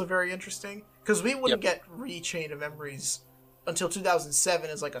that's also very interesting because we wouldn't get Chain of Memories until 2007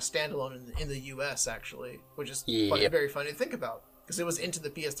 as like a standalone in the US actually, which is very funny to think about because it was into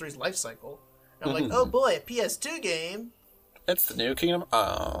the PS3's life cycle. And I'm like, oh boy, a PS2 game. It's the new Kingdom.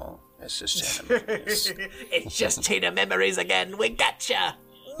 Oh, it's just Chain of Memories. It's just Chain of Memories again. We gotcha.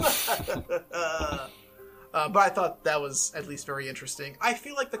 But I thought that was at least very interesting. I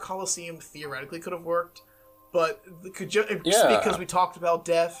feel like the Coliseum theoretically could have worked, but because we talked about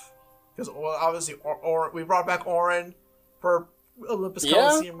death, because obviously we brought back Auron for Olympus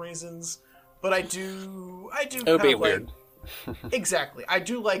Coliseum reasons. But I do. It would be weird. Exactly. I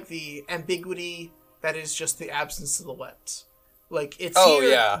do like the ambiguity that is just the absence of silhouette. Like, it's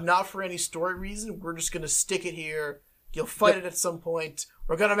not for any story reason. We're just going to stick it here. You'll fight it at some point.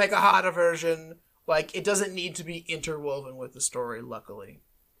 We're going to make a harder version. Like, it doesn't need to be interwoven with the story, luckily.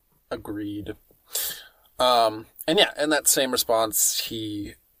 Agreed. And in that same response,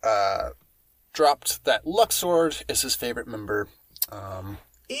 he dropped that Luxord is his favorite member.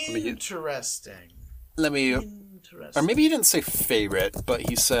 Interesting. Or maybe he didn't say favorite, but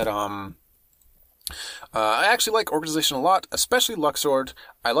he said, I actually like Organization a lot, especially Luxord.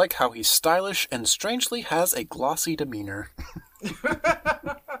 I like how he's stylish and strangely has a glossy demeanor.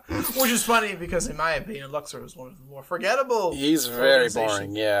 Which is funny because, in my opinion, Luxord is one of the more forgettable. He's very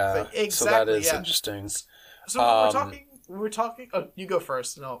boring, yeah. Exactly, so that is interesting. So we're talking. Oh, you go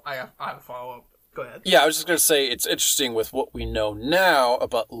first. No, I have a follow up. Go ahead. Yeah, I was just going to say it's interesting with what we know now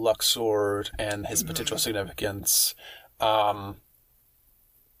about Luxord and his potential significance. I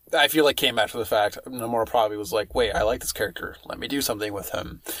feel like came after the fact. Nomura probably was like, wait, I like this character. Let me do something with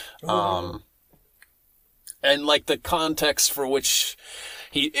him. And like the context for which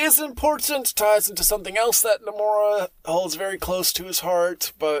he is important ties into something else that Nomura holds very close to his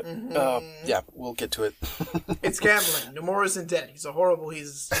heart. But we'll get to it. It's gambling. Nomura's in debt. He's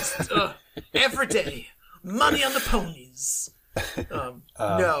every day. Money on the ponies.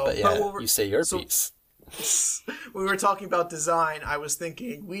 You say your piece. When we were talking about design, I was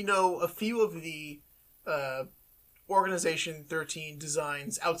thinking we know a few of the Organization 13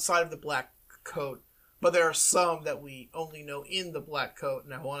 designs outside of the black coat, but there are some that we only know in the black coat,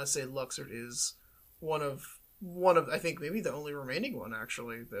 and I want to say Luxord is one of I think maybe the only remaining one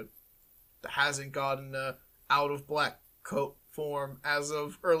actually that hasn't gotten out of black coat form as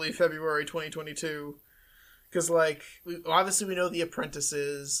of early February 2022. Because, obviously we know the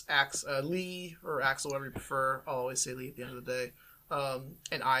apprentices, Lee, or Axel, whatever you prefer. I'll always say Lee at the end of the day.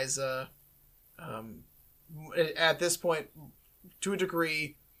 And Isa. At this point, to a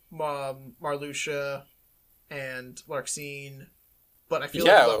degree, Marluxia and Larxene. But I feel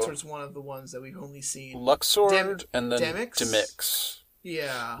like Luxord's one of the ones that we've only seen. Luxord and then Demyx.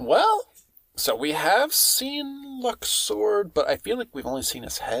 Yeah. Well, so we have seen Luxord, but I feel like we've only seen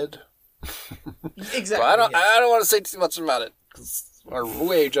his head. Exactly. I don't want to say too much about it because we're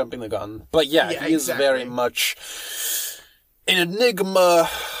way jumping the gun. But he is very much an enigma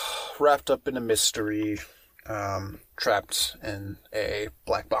wrapped up in a mystery, trapped in a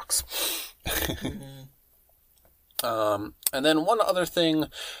black box. And then one other thing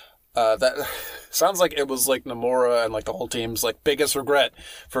that sounds like it was like Nomura and like the whole team's like biggest regret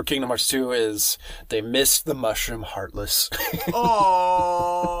for Kingdom Hearts 2 is they missed the Mushroom Heartless.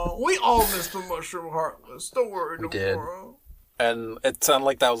 Oh, we all missed the Mushroom Heartless. Don't worry, We Nomura. did. And it sounded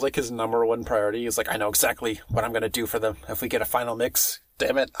like that was like his number one priority. He's like, I know exactly what I'm going to do for them. If we get a final mix,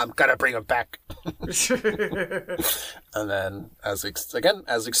 damn it, I'm going to bring them back. And then, as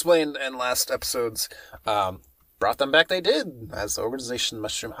explained in last episodes, brought them back they did, as the organization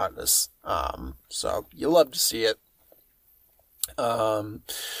Mushroom Heartless. So, you love to see it. So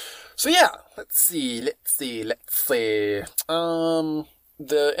yeah, let's see. The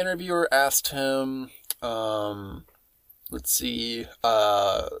interviewer asked him, let's see,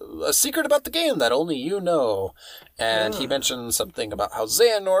 a secret about the game that only you know. And he mentioned something about how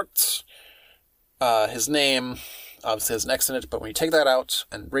Xehanort, his name obviously has an X in it, but when you take that out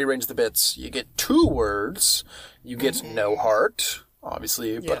and rearrange the bits, you get two words. You get no heart,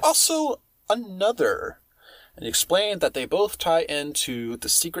 obviously, but also another. And he explained that they both tie into the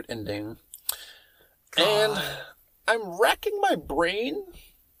secret ending. God. And I'm racking my brain,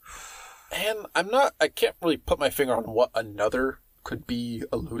 and I can't really put my finger on what another could be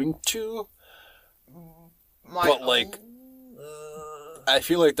alluding to. But, like, I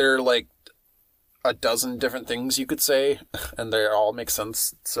feel like there are, like, a dozen different things you could say, and they all make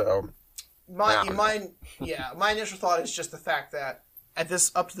sense, so... My initial thought is just the fact that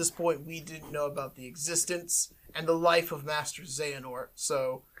up to this point, we didn't know about the existence and the life of Master Xehanort.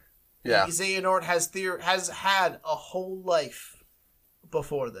 So, Xehanort has had a whole life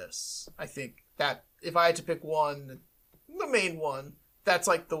before this. I think that if I had to pick one, the main one, that's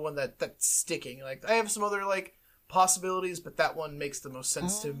like the one that's sticking. Like, I have some other like possibilities, but that one makes the most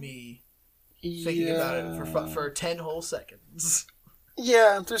sense to me. Thinking about it for 10 whole seconds.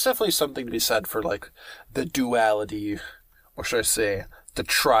 Yeah, there's definitely something to be said for, like, the duality, or should I say, the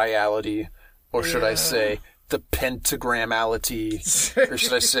triality, or should I say, the pentagrammality, or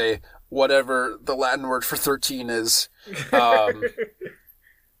should I say, whatever the Latin word for 13 is, to a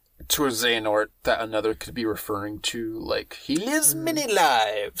Xehanort that another could be referring to, like, he lives many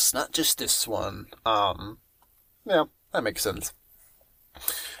lives, not just this one. Yeah, that makes sense.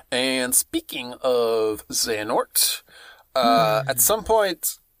 And speaking of Xehanort... at some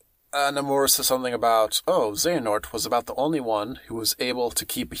point, Nomura says something about, Xehanort was about the only one who was able to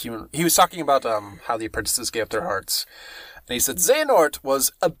keep a human... He was talking about how the apprentices gave their hearts. And he said, Xehanort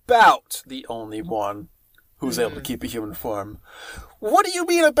was about the only one who was able to keep a human form. What do you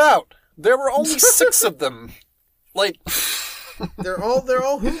mean about? There were only 6 of them. Like... They're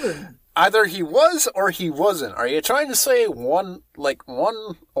all human. Either he was or he wasn't. Are you trying to say one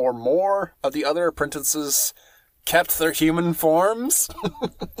or more of the other apprentices... kept their human forms?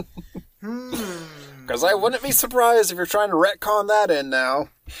 Because I wouldn't be surprised if you're trying to retcon that in now.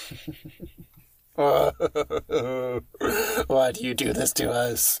 Why do you do this to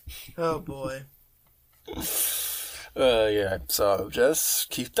us? Oh boy. Yeah, so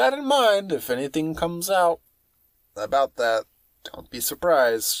just keep that in mind. If anything comes out about that, don't be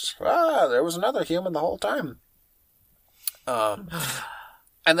surprised. There was another human the whole time.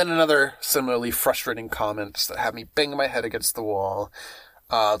 And then another similarly frustrating comment that had me bang my head against the wall.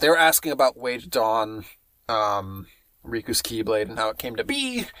 They were asking about Way to Dawn, Riku's Keyblade, and how it came to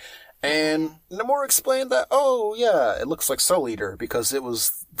be. And Nomura explained that, it looks like Soul Eater because it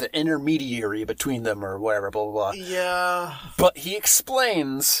was the intermediary between them or whatever, blah, blah, blah. Yeah. But he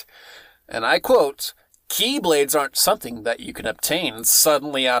explains, and I quote, Keyblades aren't something that you can obtain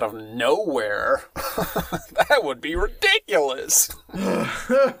suddenly out of nowhere. That would be ridiculous.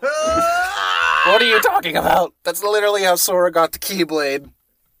 What are you talking about? That's literally how Sora got the Keyblade.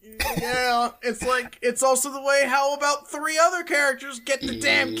 Yeah, it's also the way how about 3 other characters get the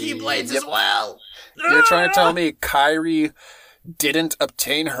damn Keyblades as well. You're trying to tell me Kairi didn't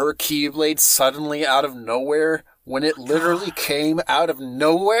obtain her Keyblade suddenly out of nowhere? When it literally came out of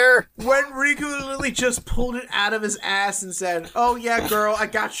nowhere? When Riku literally just pulled it out of his ass and said, "Oh yeah, girl, I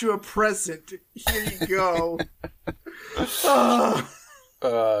got you a present. Here you go."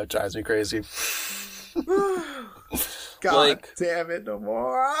 It drives me crazy. God damn it, no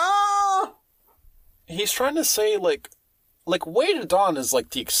more. He's trying to say, like Way to Dawn is, like,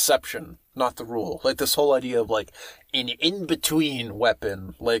 the exception, not the rule. Like, this whole idea of, like, an in-between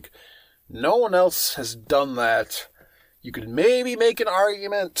weapon. Like, no one else has done that. You could maybe make an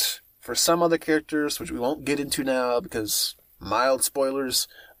argument for some other characters, which we won't get into now because mild spoilers.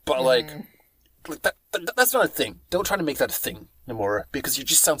 But, like, like that's not a thing. Don't try to make that a thing, Nomura, because you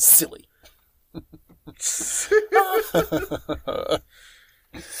just sound silly.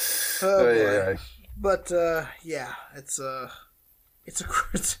 Oh, yeah. But yeah, it's a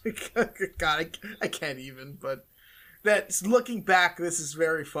God, I can't even. But that's looking back, this is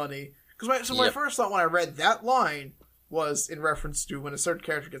very funny because my first thought when I read that line was in reference to when a certain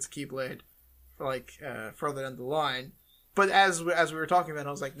character gets a Keyblade, for like further down the line. But as we were talking about it,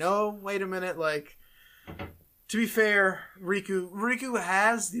 I was like, no, wait a minute. Like, to be fair, Riku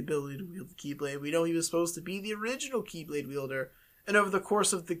has the ability to wield the Keyblade. We know he was supposed to be the original Keyblade wielder. And over the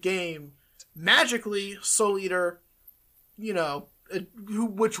course of the game, magically, Soul Eater,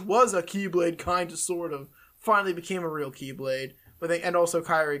 which was a Keyblade kind of, sort of, finally became a real Keyblade. And also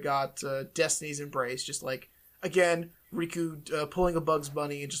Kairi got Destiny's Embrace, just like, again, Riku pulling a Bugs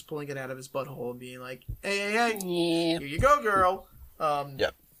Bunny and just pulling it out of his butthole and being like, hey, here you go, girl.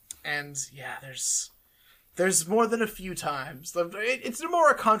 Yep. And yeah, there's more than a few times. It's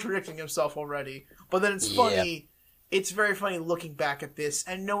Nomura contradicting himself already, but then it's funny. Yeah. It's very funny looking back at this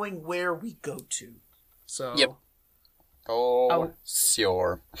and knowing where we go to. So, yep. Oh,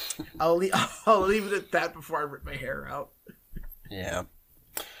 sure. I'll leave it at that before I rip my hair out. Yeah.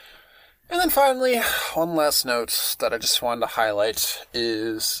 And then finally, one last note that I just wanted to highlight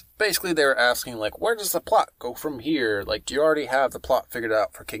is basically they were asking, like, where does the plot go from here? Like, do you already have the plot figured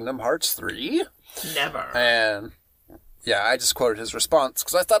out for Kingdom Hearts 3? Never. And yeah, I just quoted his response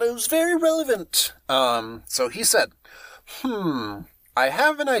because I thought it was very relevant. So he said, I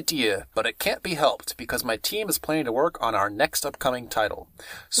have an idea, but it can't be helped because my team is planning to work on our next upcoming title.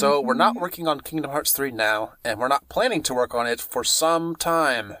 So we're not working on Kingdom Hearts 3 now, and we're not planning to work on it for some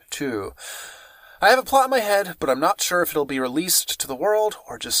time, too. I have a plot in my head, but I'm not sure if it'll be released to the world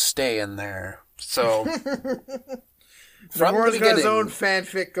or just stay in there. So, from the beginning, got his own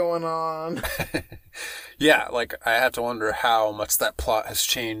fanfic going on. Yeah, like, I have to wonder how much that plot has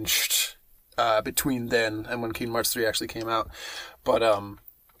changed between then and when Kingdom Hearts 3 actually came out. But,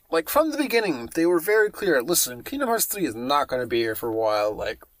 like, from the beginning, they were very clear. Listen, Kingdom Hearts 3 is not going to be here for a while.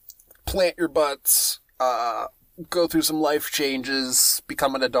 Like, plant your butts, go through some life changes,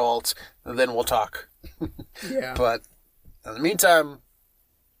 become an adult, and then we'll talk. Yeah. But, in the meantime,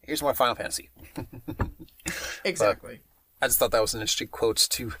 here's my Final Fantasy. Exactly. But I just thought that was an interesting quote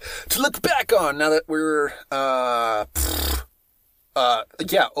to look back on now that we're,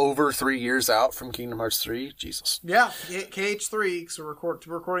 over 3 years out from Kingdom Hearts 3. Jesus. Yeah, KH3, so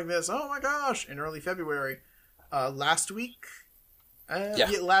recording this, oh my gosh, in early February. Last week? Sorry,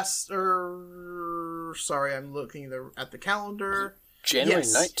 I'm looking at the calendar. January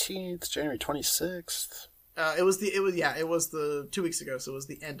 19th, January 26th. It was the 2 weeks ago, so it was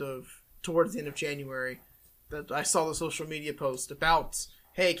towards the end of January that I saw the social media post about,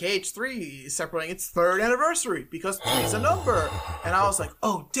 hey, KH3 is celebrating its 3rd anniversary because 3 is a number. And I was like,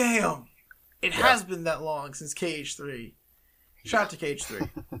 oh, damn. It has been that long since KH3. Shout out to KH3.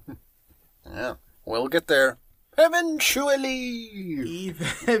 Yeah, we'll get there. Eventually.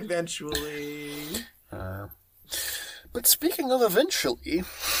 But speaking of eventually,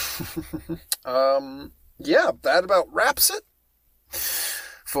 that about wraps it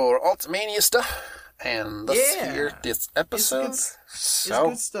for Ultimania stuff. And thus here, this episode. It's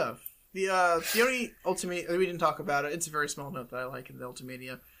good stuff. The only Ultimania, we didn't talk about it, it's a very small note that I like in the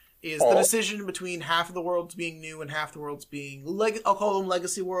Ultimania, is the decision between half of the worlds being new and half the worlds being, I'll call them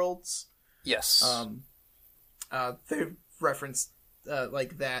legacy worlds. Yes. They referenced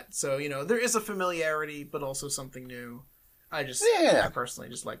like that. So, there is a familiarity, but also something new. I personally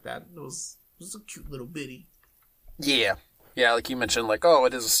just like that. It was a cute little bitty. Yeah. Yeah, like you mentioned, like, oh,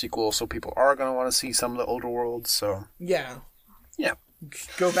 it is a sequel, so people are going to want to see some of the older worlds, so... Yeah. Yeah.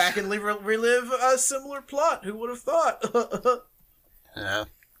 Go back and relive a similar plot. Who would have thought? Yeah.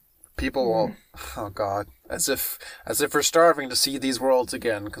 People will... Oh, God. As if we're starving to see these worlds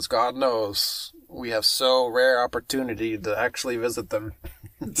again, because God knows we have so rare opportunity to actually visit them.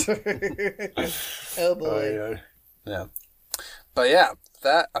 Oh, boy. Yeah. But yeah,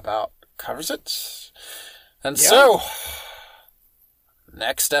 that about covers it. And so...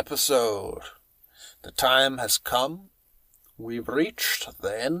 Next episode. The time has come. We've reached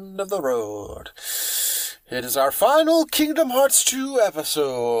the end of the road. It is our final Kingdom Hearts 2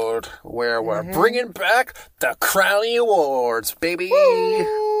 episode, where we're bringing back the Crowny Awards, baby!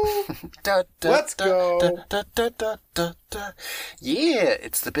 Let's go! Yeah,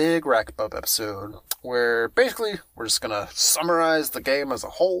 it's the big wrap-up episode, where basically we're just gonna summarize the game as a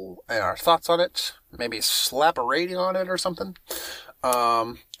whole and our thoughts on it, maybe slap a rating on it or something.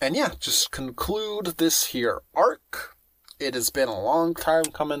 And yeah, just conclude this here arc. It has been a long time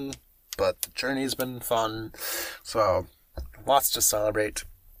coming, but the journey's been fun. So, lots to celebrate.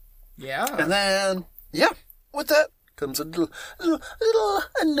 Yeah. And then, yeah, with that comes a little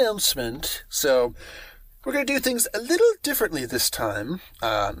announcement. So, we're going to do things a little differently this time,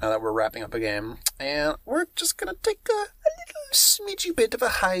 now that we're wrapping up a game. And we're just going to take a little smidgy bit of a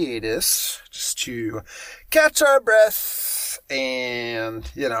hiatus, just to catch our breath and,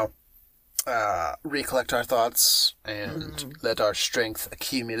 recollect our thoughts and let our strength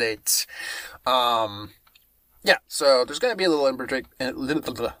accumulate. Yeah, so there's going to be a little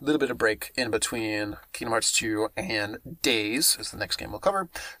bit of break in between Kingdom Hearts 2 and Days, is the next game we'll cover.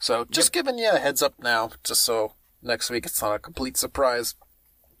 So just giving you a heads up now, just so next week it's not a complete surprise.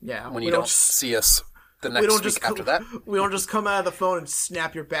 Yeah, when you don't see us the next week after that. We don't just come out of the phone and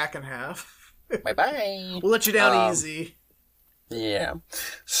snap your back in half. Bye-bye. We'll let you down easy. Yeah.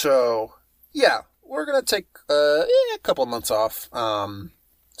 So, yeah, we're going to take a couple of months off.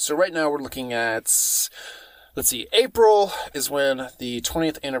 So right now we're looking at... Let's see, April is when the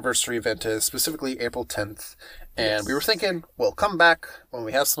 20th anniversary event is, specifically April 10th. And we were thinking, we'll come back when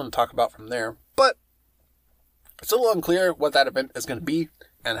we have something to talk about from there. But it's a little unclear what that event is going to be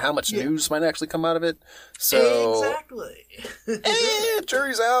and how much news might actually come out of it. So, exactly.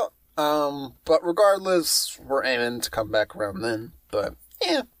 Jury's out. But regardless, we're aiming to come back around then. But,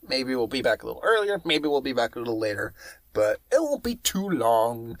 maybe we'll be back a little earlier. Maybe we'll be back a little later. But it won't be too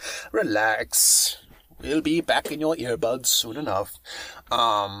long. Relax. We'll be back in your earbuds soon enough.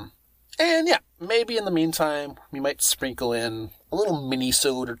 And yeah, maybe in the meantime, we might sprinkle in a little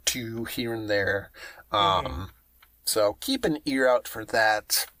mini-sode or two here and there. So keep an ear out for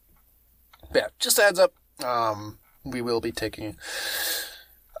that. But yeah, just a heads up, we will be taking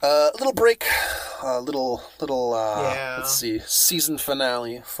a little break, let's see, season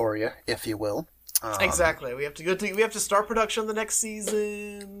finale for you, if you will. Exactly. We have to start production the next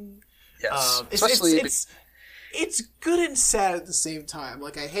season. Yes, it's good and sad at the same time.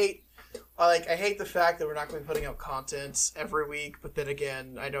 Like I hate the fact that we're not going to be putting out content every week. But then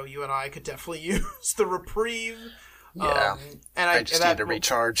again, I know you and I could definitely use the reprieve. Yeah, I just need to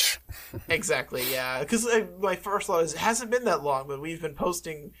recharge. Exactly. Yeah, because my first thought is it hasn't been that long, but we've been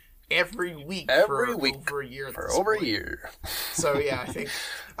posting every week for over a year. A year. So yeah,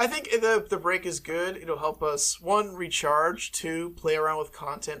 I think the break is good. It'll help us, one, recharge, two, play around with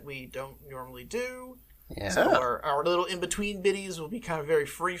content we don't normally do. Yeah. So our little in-between biddies will be kind of very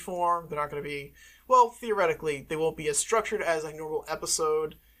free-form. They're not going to be, well, theoretically, they won't be as structured as a normal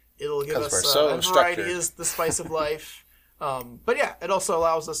episode. It'll give us a variety is the spice of life. But yeah, it also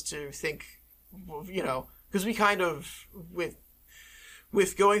allows us to think, because we kind of, with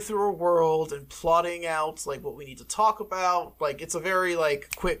going through a world and plotting out like what we need to talk about, like it's a very like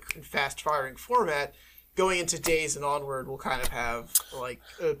quick and fast firing format. Going into Days and onward, we'll kind of have like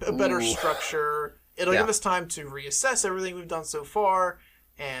a better structure. It'll give us time to reassess everything we've done so far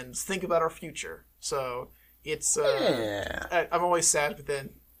and think about our future. So it's I'm always sad, but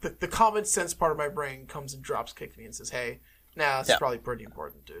then the common sense part of my brain comes and drops kick me and says, "Hey, this is probably pretty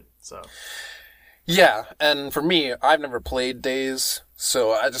important, dude." So. Yeah, and for me, I've never played Days,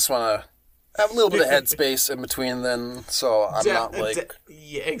 so I just want to have a little bit of headspace in between then, so I'm not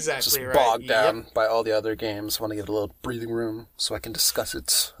just bogged down by all the other games. I want to get a little breathing room so I can discuss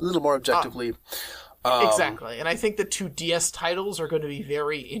it a little more objectively. Exactly, and I think the two DS titles are going to be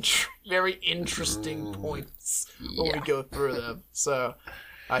very interesting points when we go through them. So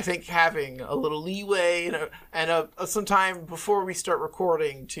I think having a little leeway and some time before we start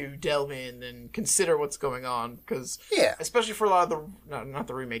recording to delve in and consider what's going on, because especially for a lot of not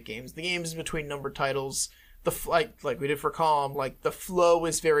the remake games, the games between numbered titles, like we did for Calm, like the flow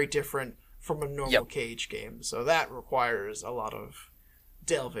is very different from a normal Cage game, so that requires a lot of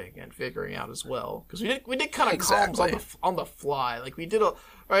delving and figuring out as well, because we did kind of Calms on the fly, like we did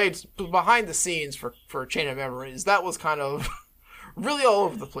behind the scenes for Chain of Memories. That was kind of really all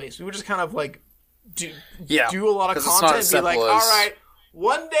over the place. We would just kind of like do a lot of content and be like, all right,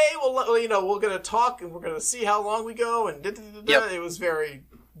 one day we're gonna talk and we're gonna see how long we go, and it was very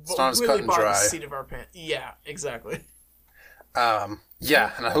really bottom the seat of our pants. Yeah, exactly. And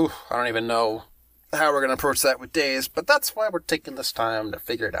I don't even know how we're gonna approach that with Days, but that's why we're taking this time to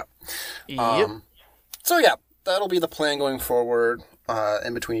figure it out. So yeah, that'll be the plan going forward.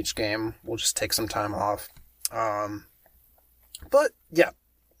 In between each game, we'll just take some time off. But yeah,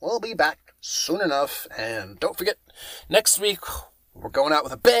 we'll be back soon enough, and don't forget, next week we're going out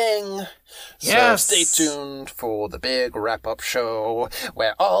with a bang. Yes. So stay tuned for the big wrap-up show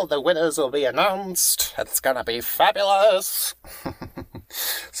where all the winners will be announced. It's gonna be fabulous.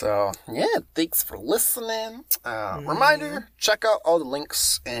 So, yeah, thanks for listening. Reminder, check out all the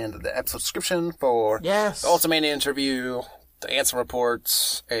links in the episode description for Yes. the Ultimate interview, the Ansem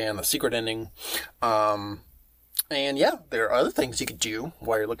reports, and the secret ending. And yeah, there are other things you could do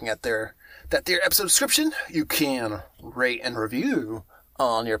while you're looking at their episode description. You can rate and review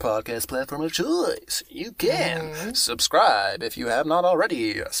on your podcast platform of choice. You can subscribe if you have not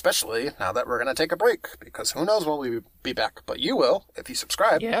already, especially now that we're going to take a break, because who knows when we'll be back, but you will if you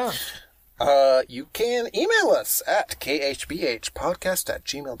subscribe. Yeah. You can email us at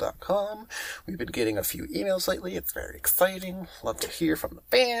khbhpodcast@gmail.com. We've been getting a few emails lately. It's very exciting. Love to hear from the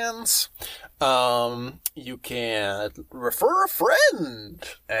fans. You can refer a friend,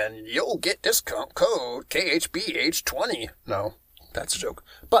 and you'll get discount code KHBH20. No, that's a joke.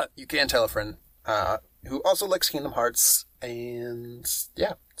 But you can tell a friend who also likes Kingdom Hearts, and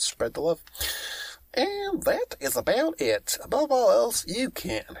yeah, spread the love. And that is about it. Above all else, you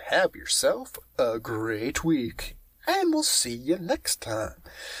can have yourself a great week. And we'll see you next time.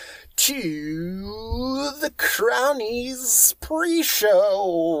 To the Crownies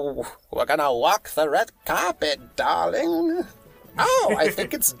pre-show. We're gonna walk the red carpet, darling. Oh, I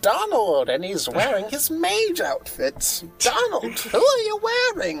think it's Donald, and he's wearing his mage outfit. Donald, who are you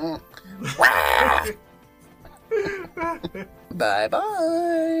wearing?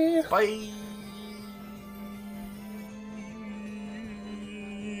 Bye-bye. Bye.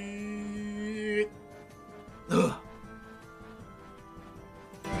 Ugh.